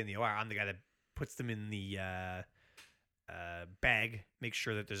passes away in the OR, I'm the guy that puts them in the bag. Make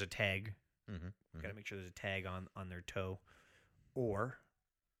sure that there's a tag. Mm-hmm. Got to make sure there's a tag on their toe, or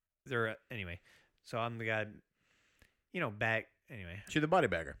they're anyway. So I'm the guy, bag anyway. So you're the body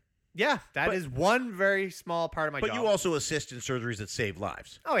bagger. Yeah, that is But- one very small part of my But job. you also assist in surgeries that save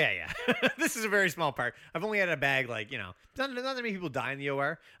lives. Oh yeah. This is a very small part. I've only had a bag not that many people die in the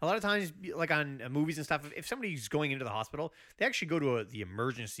OR. A lot of times, like on movies and stuff, if somebody's going into the hospital, they actually go to the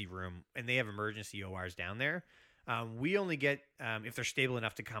emergency room and they have emergency ORs down there. We only get if they're stable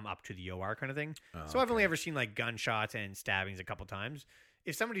enough to come up to the OR kind of thing. So I've only ever seen like gunshots and stabbings a couple times.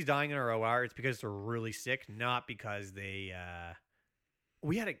 If somebody's dying in our OR, it's because they're really sick, not because they.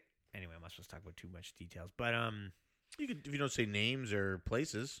 We had a. Anyway, I'm not supposed to talk about too much details, but You could, if you don't say names or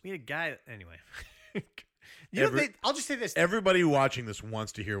places. We had a guy anyway. You know, I'll just say this. Everybody watching this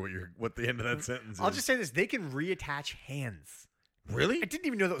wants to hear what the end of that sentence is. I'll just say this. They can reattach hands. Really? I didn't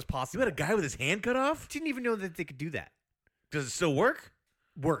even know that was You possible. had a guy with his hand cut off? Didn't even know that they could do that. Does it still work?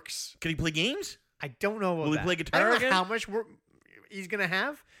 Works. Can he play games? I don't know about Will he that. play I guitar don't know again? how much work he's going to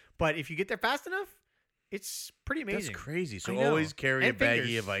have, but if you get there fast enough, it's pretty amazing. That's crazy. So I know. always carry And a baggie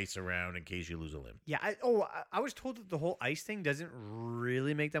fingers. of ice around in case you lose a limb. Yeah. I was told that the whole ice thing doesn't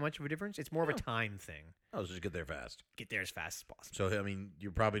really make that much of a difference. It's more of a time thing. Oh, so just get there fast. Get there as fast as possible. So, I mean,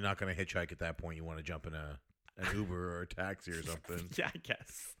 you're probably not going to hitchhike at that point. You want to jump in an Uber or a taxi or something. Yeah, I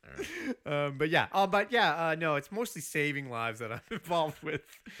guess. All right. But yeah. No, it's mostly saving lives that I'm involved with.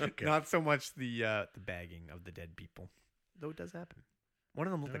 Okay. Not so much the bagging of the dead people, though it does happen. One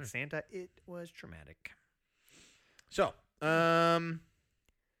of them looked like Santa. It was traumatic. So,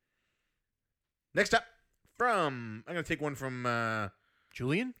 next up I'm going to take one from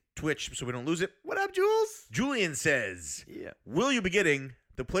Julian, Twitch so we don't lose it. what up, Jules? Julian says, Yeah. will you be getting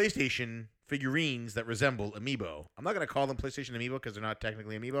the PlayStation figurines that resemble Amiibo? I'm not going to call them PlayStation Amiibo because they're not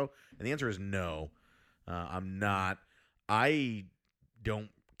technically Amiibo. And the answer is no. I'm not. I don't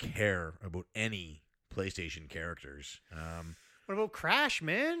care about any PlayStation characters. What about Crash,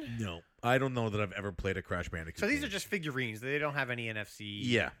 man? No. I don't know that I've ever played a Crash Bandicoot So these game. are just figurines. They don't have any NFC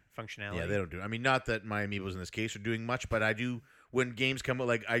Yeah. functionality. Yeah, they don't do. I mean, not that my Amiibos in this case are doing much, but I do. When games come out,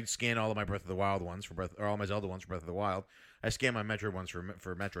 like I scan all of my Breath of the Wild ones or all my Zelda ones for Breath of the Wild. I scan my Metroid ones for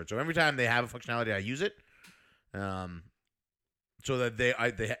Metroid. So every time they have a functionality, I use it. So that they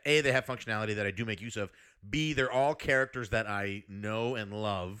have functionality that I do make use of. B, they're all characters that I know and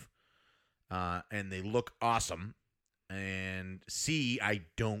love, and they look awesome. And C, I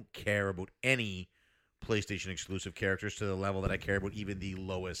don't care about any PlayStation exclusive characters to the level that I care about even the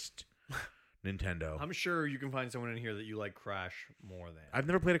lowest Nintendo. I'm sure you can find someone in here that you like Crash more than. I've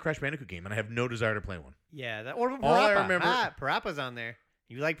never played a Crash Bandicoot game, and I have no desire to play one. Yeah, that or Parappa. All I remember- Parappa's on there.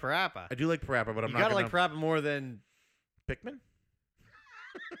 You like Parappa? I do like Parappa, but I'm You not gotta gonna like Parappa more than Pikmin.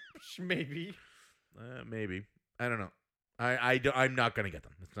 maybe. Maybe I don't know. I'm not gonna get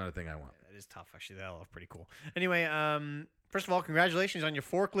them. It's not a thing I want. That is tough, actually. That'll look pretty cool. Anyway, first of all, congratulations on your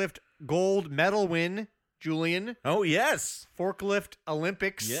forklift gold medal win, Julian. Oh yes, Forklift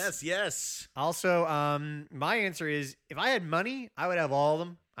Olympics. yes. Also, my answer is if I had money, I would have all of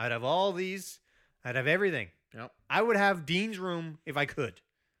them. I'd have all these. I'd have everything. Yep. I would have Dean's room if I could.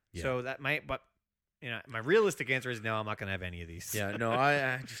 Yeah. So that might, but my realistic answer is no. I'm not gonna have any of these. Yeah, no,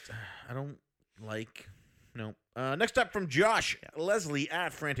 I don't like. No. Next up from Josh Leslie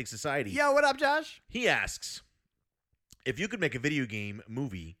at Frantic Society. Yo, what up, Josh? He asks, if you could make a video game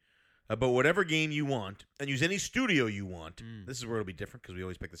movie about whatever game you want and use any studio you want, this is where it'll be different because we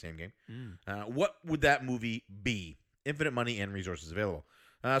always pick the same game. What would that movie be? Infinite money and resources available.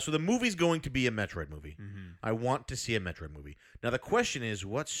 So the movie's going to be a Metroid movie. I want to see a Metroid movie. Now the question is,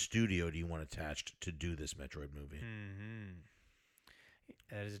 what studio do you want attached to do this Metroid movie?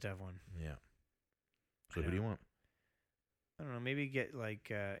 That is a tough one. Yeah. So who do you want? I don't know. Maybe get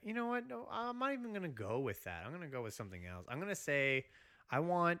like, you know what? No, I'm not even going to go with that. I'm going to go with something else. I'm going to say I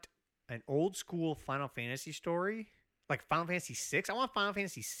want an old school Final Fantasy story, like Final Fantasy VI. I want Final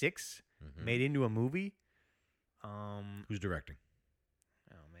Fantasy VI made into a movie. Who's directing?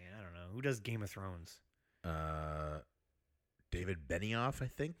 Oh, man. I don't know. Who does Game of Thrones? David Benioff, I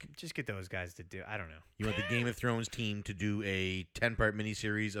think. Just get those guys to do I don't know. You want the Game of Thrones team to do a 10-part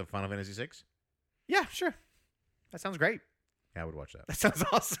miniseries of Final Fantasy VI? Yeah, sure. That sounds great. Yeah, I would watch that. That sounds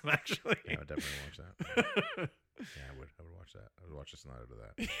awesome, actually. Yeah, I would definitely watch that. Yeah, I would watch that. I would watch this night out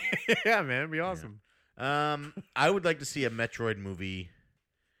of that. Yeah, man. It'd be awesome. I would like to see a Metroid movie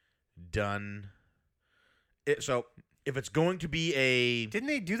done. So if it's going to be a Didn't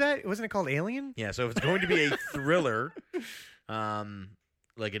they do that? Wasn't it called Alien? yeah, so if it's going to be a thriller,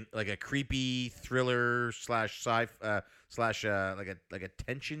 like a creepy thriller slash sci slash like a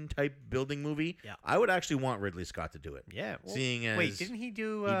tension type building movie, Yeah. I would actually want Ridley Scott to do it. Yeah. Well, Seeing as wait, didn't he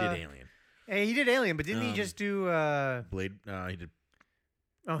do? he did Alien, Hey, he did Alien, but didn't he just do? Blade, he did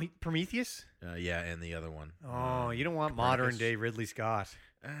Prometheus. yeah, and the other one. Oh, you don't want Copernicus. modern day Ridley Scott.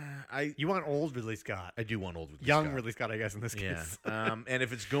 You want old Ridley Scott. I do want old Ridley Young Scott. Ridley Scott, I guess, in this Yeah. case. And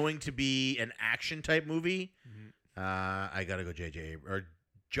if it's going to be an action type movie, I gotta go or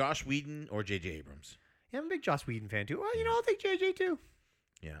Josh Whedon or J.J. Abrams. Yeah, I'm a big Joss Whedon fan too. Well, you know, I'll take JJ too.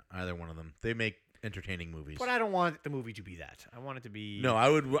 Yeah, either one of them. They make entertaining movies. But I don't want the movie to be that. I want it to be. No, I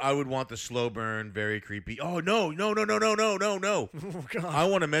would want the slow burn, very creepy. Oh no. Oh God. I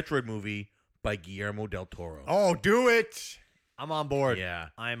want a Metroid movie by Guillermo del Toro. Oh, do it. I'm on board. Yeah.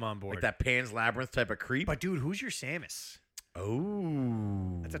 I'm on board. Like that Pan's Labyrinth type of creep. But dude, who's your Samus?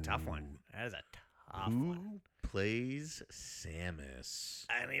 Oh. That's a tough one. That is a tough Who one. plays Samus?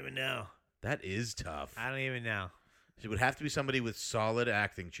 I don't even know. That is tough. I don't even know. It would have to be somebody with solid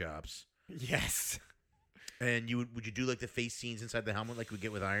acting chops. Yes. And would you do like the face scenes inside the helmet like we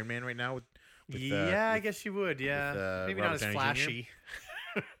get with Iron Man right now? I guess you would. Yeah. with, Maybe Robert not as Downey Jr.? flashy.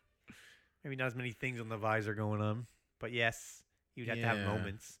 Maybe not as many things on the visor going on. But yes, you'd have to have Yeah.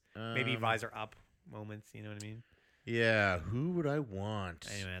 moments. Maybe Um, visor up moments. You know what I mean? Yeah. Who would I want?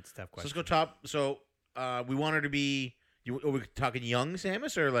 Anyway, that's a tough So question. let's go top. So we want her to be. Are we talking young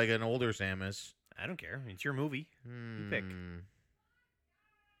Samus or like an older Samus? I don't care. It's your movie. pick.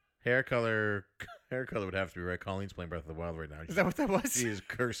 Hair color. Hair color would have to be right. Colleen's playing Breath of the Wild right now. Is that what that was? She is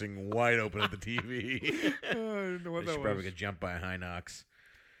cursing wide open at the TV. I don't know what She that probably was. get jumped by a high Nox.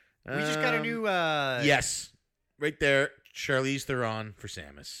 We just got a new. Yes, right there, Charlize Theron for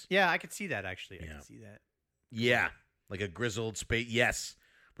Samus. Yeah, I could see that actually. I Yeah. could see that. Yeah, like a grizzled space. Yes,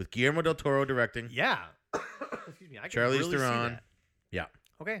 with Guillermo del Toro directing. Yeah. Excuse me. I could Charlize really see Theron. that. Yeah.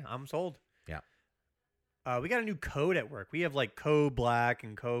 Okay, I'm sold. Yeah. We got a new code at work. We have like code black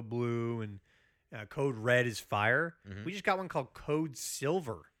and code blue and code red is fire. Mhm. We just got one called code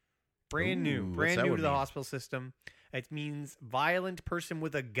silver. Brand new. Ooh, what's Brand that new one to the mean? hospital system. It means violent person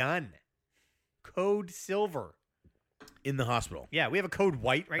with a gun. Code silver. In the hospital. Yeah, we have a code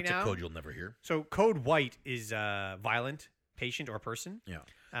white right That's now. a code you'll never hear. So code white is violent patient or person. Yeah.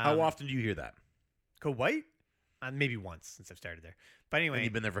 How Um, often do you hear that? Code white? Maybe once since I've started there. But And anyway,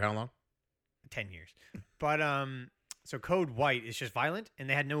 you've been there for how long? 10 years. But so code white is just violent, and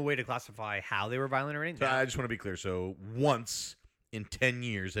they had no way to classify how they were violent or anything. So I just want to be clear. So once in 10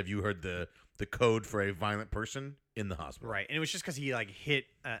 years, have you heard the code for a violent person in the hospital? Right, and it was just because he like hit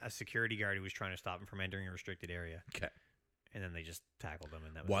a security guard who was trying to stop him from entering a restricted area, Okay. and then they just tackled him.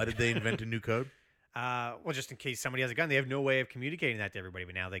 And that was Why it. did they invent a new code? Well, just in case somebody has a gun, they have no way of communicating that to everybody,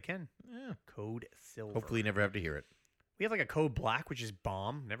 but now they can. Yeah. Code silver. Hopefully, you never have to hear it. We have like a code black, which is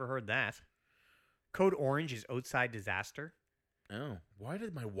bomb. Never heard that. Code orange is outside disaster. Oh, why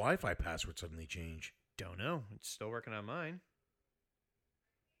did my Wi-Fi password suddenly change? Don't know. It's still working on mine.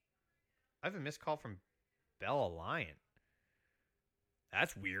 I have a missed call from Bell Alliant.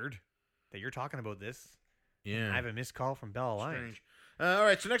 That's weird that you're talking about this. Yeah. I have a missed call from Bell Alliant. Strange. All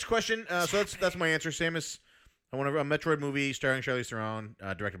right, so next question. So that's my answer. Samus, I want a Metroid movie starring Charlize Theron,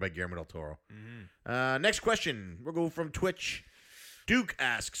 directed by Guillermo del Toro. Mm-hmm. Next question. We'll go from Twitch. Duke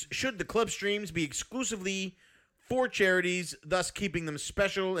asks, should the club streams be exclusively for charities, thus keeping them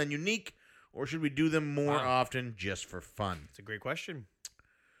special and unique, or should we do them more Wow. often just for fun? It's a great question.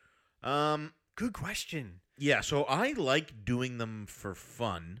 Um, Good question. yeah, so I like doing them for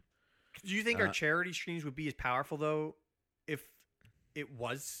fun. Do you think our charity streams would be as powerful though if it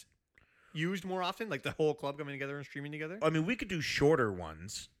was used more often, like the whole club coming together and streaming together? I mean, we could do shorter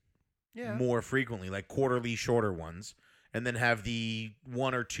ones Yeah. more frequently, like quarterly shorter ones, and then have the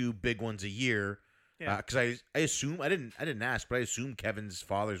one or two big ones a year. Yeah. Because I assume I didn't ask, but I assume Kevin's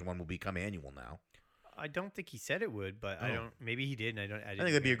father's one will become annual now. I don't think he said it would, but I Oh. don't. Maybe he did, and I don't. I think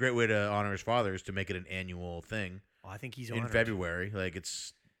that'd be a great way to honor his father is to make it an annual thing I think he's in honored. February. Like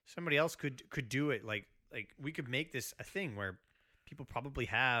it's Somebody else could do it. Like we could make this a thing where people probably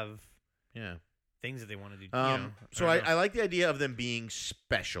have yeah. things that they want to do. So I like the idea of them being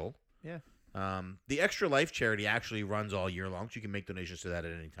special. Yeah. The Extra Life charity actually runs all year long, so you can make donations to that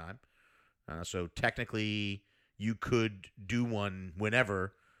at any time. So technically, you could do one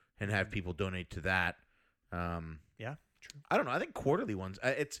whenever and have people donate to that. Yeah, true. I don't know. I think quarterly ones.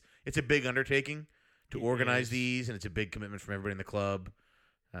 It's a big undertaking to It organize is. these, and it's a big commitment from everybody in the club.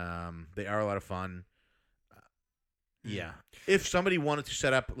 They are a lot of fun. Yeah. If somebody wanted to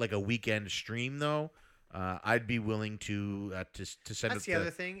set up like a weekend stream, though, I'd be willing to send That's up the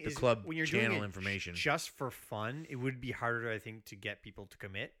other thing the is club when you're channel doing it information. just for fun. It would be harder, I think, to get people to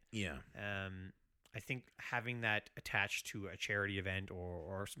commit. Yeah. I think having that attached to a charity event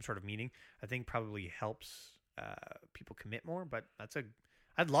or some sort of meeting, I think probably helps people commit more. But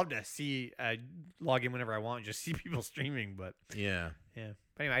I'd love to see log in whenever I want and just see people streaming. But Yeah. yeah.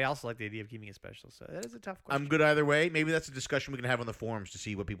 But anyway, I also like the idea of keeping it special. So that is a tough question. I'm good either way. Maybe that's a discussion we can have on the forums to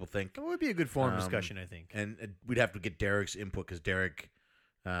see what people think. It would be a good forum discussion, I think. And we'd have to get Derek's input because Derek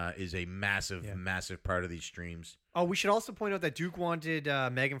is a massive, Yeah. massive part of these streams. Oh, we should also point out that Duke wanted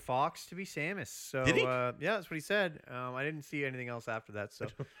Megan Fox to be Samus. So Did he? yeah, that's what he said. I didn't see anything else after that. So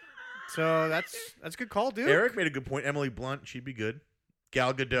that's a good call, Duke. Eric made a good point. Emily Blunt, she'd be good.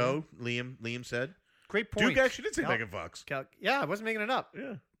 Gal Gadot, Liam said. Great point. Duke actually did say Gal- Megan Fox. Yeah, I wasn't making it up.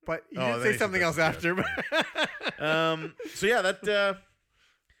 Yeah. But you Oh, did then say he something else said after. So yeah, that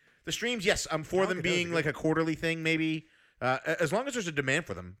the streams. Yes, I'm for them Okay, that was being good. like a quarterly thing, maybe. As long as there's a demand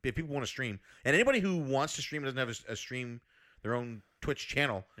for them, if people want to stream, and anybody who wants to stream and doesn't have a stream their own Twitch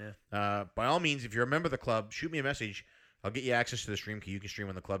channel, by all means, if you're a member of the club, shoot me a message. I'll get you access to the stream. You can stream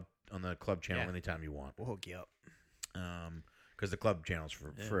on the club channel anytime you want. We'll hook you up. Because the club channel's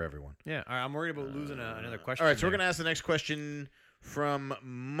for everyone. Yeah. All right, I'm worried about losing another question. All right, so we're gonna ask the next question from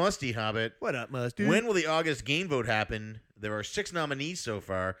Musty Hobbit. What up, Musty? When will the August game vote happen? There are 6 nominees so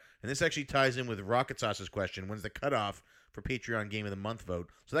far, and this actually ties in with Rocket Sauce's question. When's the cutoff for Patreon Game of the Month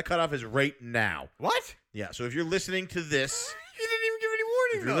vote? So that cutoff is right now. What? Yeah. So if you're listening to this, You didn't even give any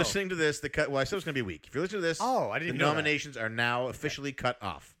warning. if you're listening to this, well, I said it's gonna be a week. If you're listening to this, I didn't the know nominations are now officially cut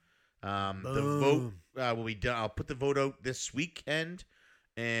off. The Boom. vote will be done. I'll put the vote out this weekend,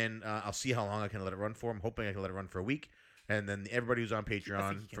 and I'll see how long I can let it run for. I'm hoping I can let it run for a week, and then everybody who's on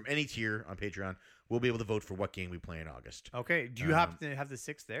Patreon from any tier on Patreon will be able to vote for what game we play in August. Okay. Do you happen to have the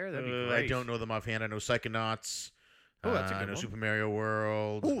 6 there? That'd be great. I don't know them offhand. I know Psychonauts. Oh, that's a I good know one. Super Mario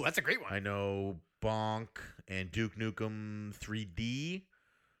World. Oh, that's a great one. I know Bonk and Duke Nukem 3D.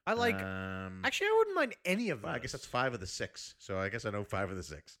 I like. Actually, I wouldn't mind any of them. I guess that's 5 of the 6. So I guess I know 5 of the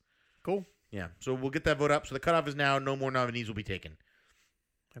 6. cool. Yeah. So we'll get that vote up. So the cutoff is now. No more nominees will be taken.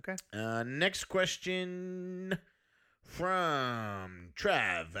 Okay. Next question from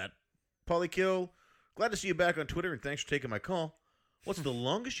Trav at Polykill. Glad to see you back on Twitter, and thanks for taking my call. What's the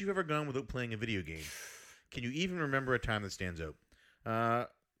longest you've ever gone without playing a video game? Can you even remember a time that stands out?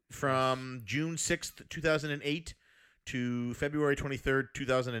 From June 6th, 2008 to February 23rd,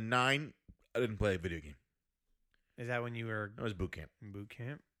 2009, I didn't play a video game. Is that when you were That was boot camp. in boot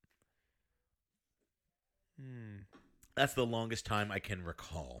camp? That's the longest time I can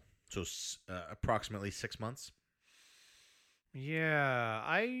recall. So approximately 6 months. Yeah,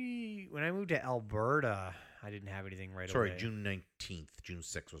 when I moved to Alberta, I didn't have anything right away. Sorry, June 19th. June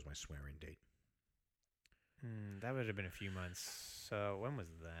 6th was my swearing date. That would have been a few months. So when was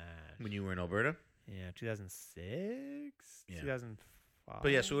that? When you were in Alberta? Yeah, 2006, Yeah. 2005.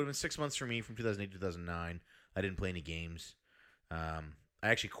 But yeah, so it would have been 6 months for me from 2008 to 2009. I didn't play any games. I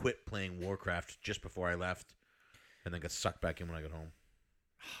actually quit playing Warcraft just before I left and then got sucked back in when I got home.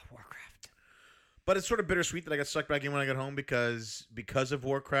 Warcraft. But it's sort of bittersweet that I got sucked back in when I got home because of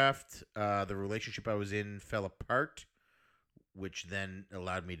Warcraft, the relationship I was in fell apart, which then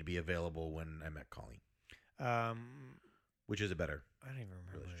allowed me to be available when I met Colleen, which is a better. I don't even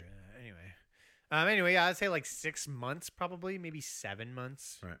remember. relationship. Anyway, yeah, I'd say like 6 months, probably maybe 7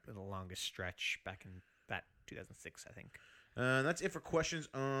 months. Right. The longest stretch back in that 2006, I think. That's it for questions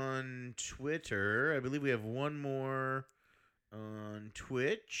on Twitter. I believe we have one more on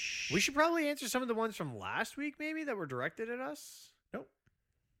Twitch. We should probably answer some of the ones from last week, maybe that were directed at us. Nope.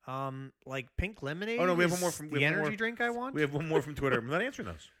 Like Pink Lemonade. Oh, no, we have is one more from- we the have one energy more- drink I want. We have one more from Twitter. I'm not answering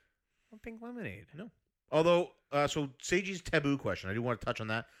those. Pink Lemonade. No. Although, so Seiji's taboo question, I do want to touch on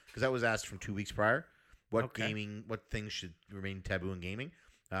that because that was asked from 2 weeks prior. What things should remain taboo in gaming?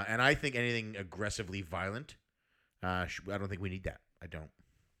 And I think anything aggressively violent. I don't think we need that. I don't.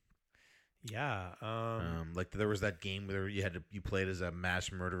 Yeah. Like there was that game where you played as a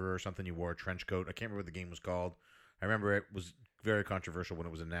mass murderer or something. You wore a trench coat. I can't remember what the game was called. I remember it was very controversial when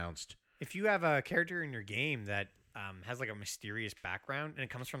it was announced. If you have a character in your game that has like a mysterious background and it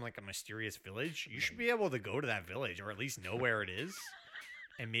comes from like a mysterious village, you should be able to go to that village or at least know where it is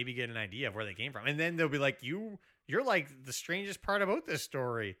and maybe get an idea of where they came from. And then they'll be like, you're like the strangest part about this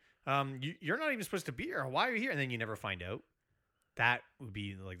story. You're not even supposed to be here. Why are you here? And then you never find out. That would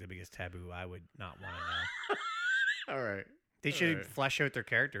be like the biggest taboo I would not want to know. All right. They should flesh out their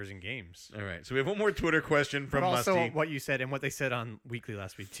characters in games. All right. So we have one more Twitter question from But also Musty. what you said and what they said on Weekly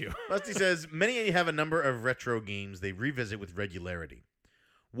last week too. Musty says, many of you have a number of retro games they revisit with regularity.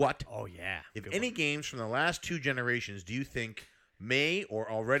 What, Oh yeah. if Good any one. games from the last 2 generations, do you think may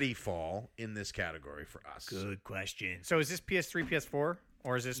or already fall in this category for us? Good question. So is this PS3, PS4,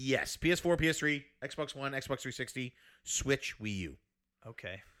 or is this Yes. PS4, PS3, Xbox One, Xbox 360, Switch, Wii U.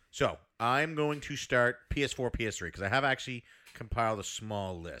 okay? So I'm going to start PS4, PS3 because I have actually compiled a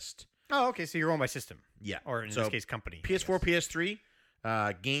small list. Oh, okay. So you're going by system, Yeah. or in So this case, company. I PS4, guess.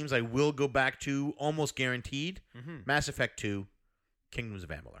 PS3, games I will go back to almost guaranteed. Mhm. Mass Effect 2, Kingdoms of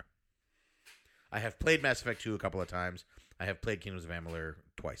Amalur. I have played Mass Effect 2 a couple of times. I have played Kingdoms of Amalur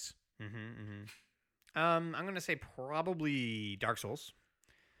twice. I'm gonna say probably Dark Souls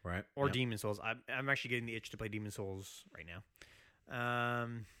Right. or Yep. Demon Souls. I'm actually getting the itch to play Demon Souls right now.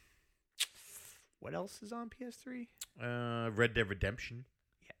 What else is on PS3? Red Dead Redemption.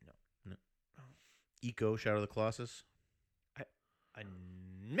 Yeah, no. Eco, Shadow of the Colossus.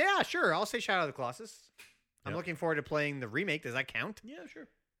 Yeah, sure. I'll say Shadow of the Colossus. I'm Yep. looking forward to playing the remake. Does that count? Yeah, sure.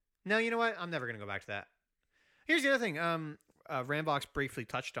 No, you know what? I'm never gonna go back to that. Here's the other thing. Rambox briefly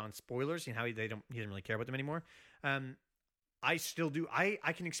touched on spoilers and how he doesn't really care about them anymore. I still do. I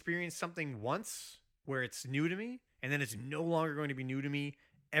can experience something once where it's new to me, and then it's no longer going to be new to me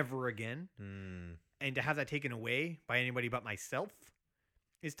ever again. And to have that taken away by anybody but myself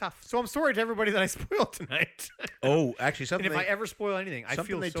is tough. So I'm sorry to everybody that I spoiled tonight. Oh, actually, And something if I ever spoil anything, I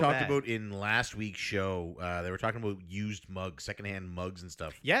something feel they so talked bad. about in last week's show. They were talking about used mugs, secondhand mugs and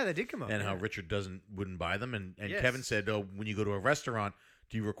stuff, Yeah, that did come up. and yeah. how Richard wouldn't buy them. And Yes. Kevin said, "Oh, when you go to a restaurant,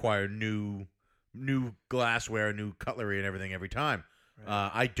 do you require new glassware, new cutlery, and everything every time?"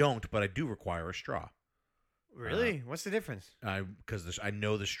 Right. I don't, but I do require a straw. Really? What's the difference? Because I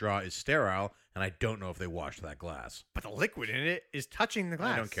know the straw is sterile, and I don't know if they washed that glass. But the liquid in it is touching the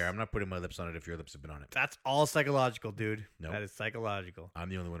glass. I don't care. I'm not putting my lips on it if your lips have been on it. That's all psychological, dude. Nope. That is psychological. I'm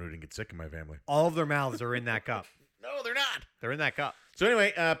the only one who didn't get sick in my family. All of their mouths are in that cup. No, they're not. They're in that cup. So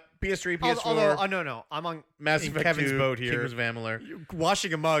anyway, PS3, PS4, Although, no. I'm on Mass in Effect Kevin's 2, boat here. Kingdoms of Amalur.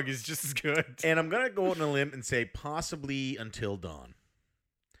 Washing a mug is just as good. And I'm going to go out on a limb and say possibly Until Dawn.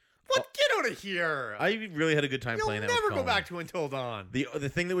 What? Get out of here. I really had a good time You'll playing that. never with go Colin. back to Until Dawn. The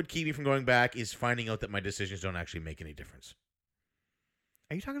thing that would keep me from going back is finding out that my decisions don't actually make any difference.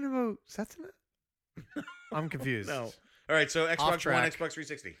 Are you talking about Setsuna? I'm confused. No. All right, so Xbox One, track. Xbox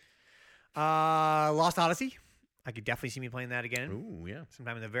 360. Lost Odyssey. I could definitely see me playing that again. Ooh, yeah.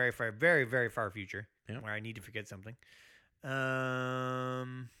 Sometime in the very, very, very, very far future, Yeah. where I need to forget something.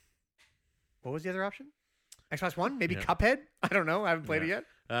 What was the other option? Xbox One? Maybe Yeah. Cuphead? I don't know. I haven't played Yeah. it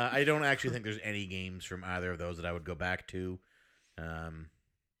yet. I don't actually think there's any games from either of those that I would go back to.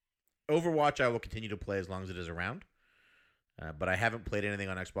 Overwatch, I will continue to play as long as it is around. But I haven't played anything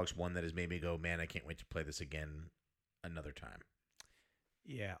on Xbox One that has made me go, man, I can't wait to play this again another time.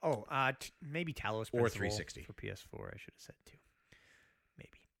 Yeah. Oh, maybe Talos Or Principle 360. for PS4. I should have said too.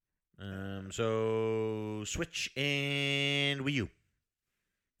 Maybe. So Switch and Wii U.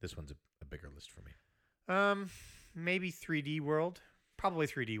 This one's a bigger list for me. Maybe 3D World. Probably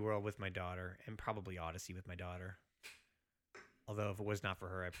 3D World with my daughter, and probably Odyssey with my daughter. Although if it was not for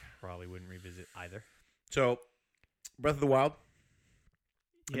her, I probably wouldn't revisit either. So Breath of the Wild.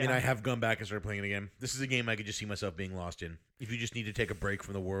 Yeah. I mean, I have gone back and started playing it again. This is a game I could just see myself being lost in. If you just need to take a break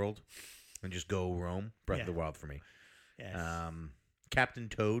from the world and just go roam, Breath of the Wild for me. Yes. Captain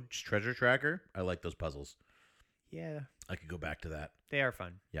Toad's Treasure Tracker. I like those puzzles. Yeah. I could go back to that. They are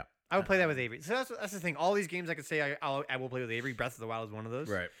fun. Yeah. I would play that with Avery. So that's the thing. All these games I could say I will play with Avery. Breath of the Wild is one of those.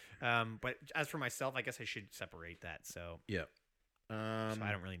 Right. But as for myself, I guess I should separate that. So, Yeah. so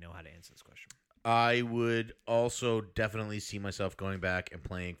I don't really know how to answer this question. I would also definitely see myself going back and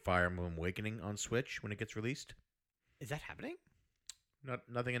playing Fire Emblem Awakening on Switch when it gets released. Is that happening?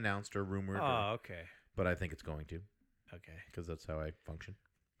 Nothing announced or rumored, Oh, okay. but I think it's going to Okay. because that's how I function.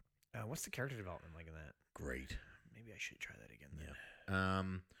 What's the character development like in that? Great. Maybe I should try that again. Then.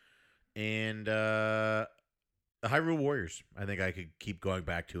 Yeah. And the Hyrule Warriors. I think I could keep going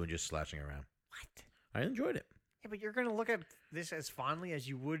back to and just slashing around. What? I enjoyed it. Yeah, but you're gonna look at this as fondly as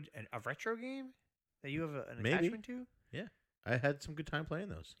you would a retro game that you have an Maybe. attachment to. I had some good time playing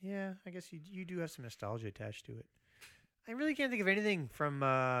those. Yeah, I guess you do have some nostalgia attached to it. I really can't think of anything from.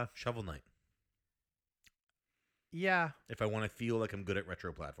 Shovel Knight. Yeah. If I want to feel like I'm good at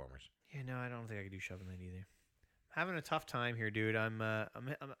retro platformers. Yeah, no, I don't think I could do Shovel Knight either. Having a tough time here, dude. I'm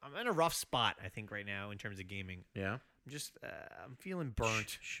in a rough spot, I think, right now in terms of gaming. Yeah. I'm just I'm feeling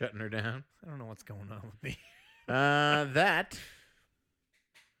burnt. Shutting her down. I don't know what's going on with me. That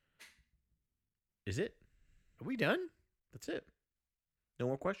is it. Are we done? That's it. No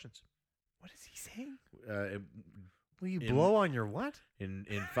more questions. What is he saying? Uh, Will you In- blow on your what? in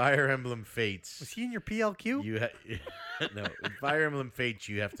Fire Emblem Was Fates, he in your PLQ? you no. In Fire Emblem Fates,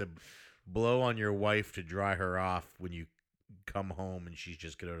 you have to blow on your wife to dry her off when you come home and she's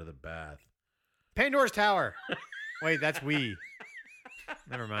just get out of the bath. Pandora's Tower. Wait, that's Wii.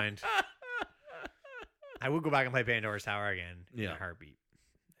 Never mind. I would go back and play Pandora's Tower again in Yeah. a heartbeat.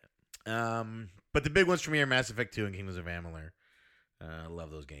 But the big ones for me are Mass Effect 2 and Kingdoms of Amalur. I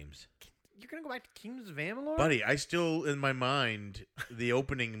love those games. You're gonna go back to Kingdoms of Amalur? Buddy, I still, in my mind, the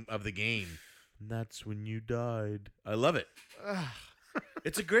opening of the game. That's when you died. I love it. Ugh.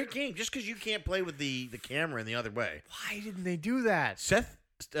 It's a great game, just because you can't play with the camera in the other way. Why didn't they do that? Seth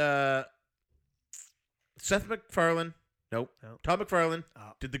MacFarlane, nope. Nope. Todd McFarlane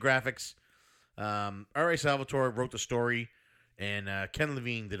Oh. did the graphics. R.A. Salvatore wrote the story, and Ken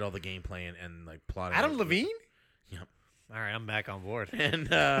Levine did all the gameplay and like plotting. Adam Levine? Yep. All right, I'm back on board. And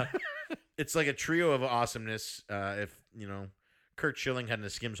it's like a trio of awesomeness. If Kurt Schilling hadn't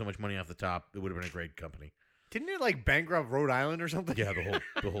skimmed so much money off the top, it would have been a great company. Didn't it like bankrupt Rhode Island or something? Yeah,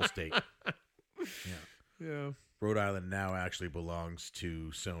 the whole state. Yeah. Rhode Island now actually belongs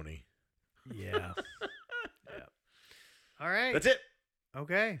to Sony. Yeah. Yeah. All right. That's it.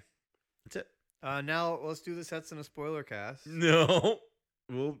 Okay. That's it. Now let's do the sets in a spoiler cast. No.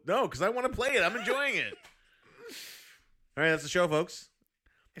 Well, no, because I want to play it. I'm enjoying it. All right, that's the show, folks.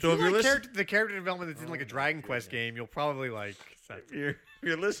 If So you if you're like listening, the character development that's in like a Dragon Quest game, you'll probably like. if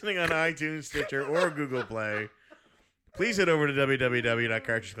you're listening on iTunes, Stitcher, or Google Play, please head over to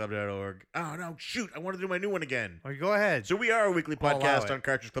www.cartridgeclub.org. Oh no, shoot! I want to do my new one again. Oh, go ahead. So we are a weekly I'll allow podcast it. on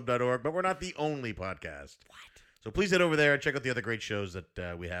cartridgeclub.org, but we're not the only podcast. What? So please head over there and check out the other great shows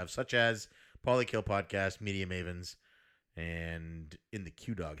that we have, such as Polykill Podcast, Media Mavens, and In the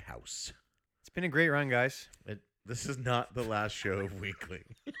Q Dog House. It's been a great run, guys. This is not the last show of Weekly.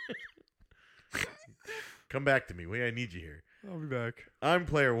 Come back to me. Wait, I need you here. I'll be back. I'm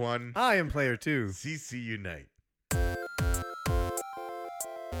Player One. I am Player 2. CC Unite.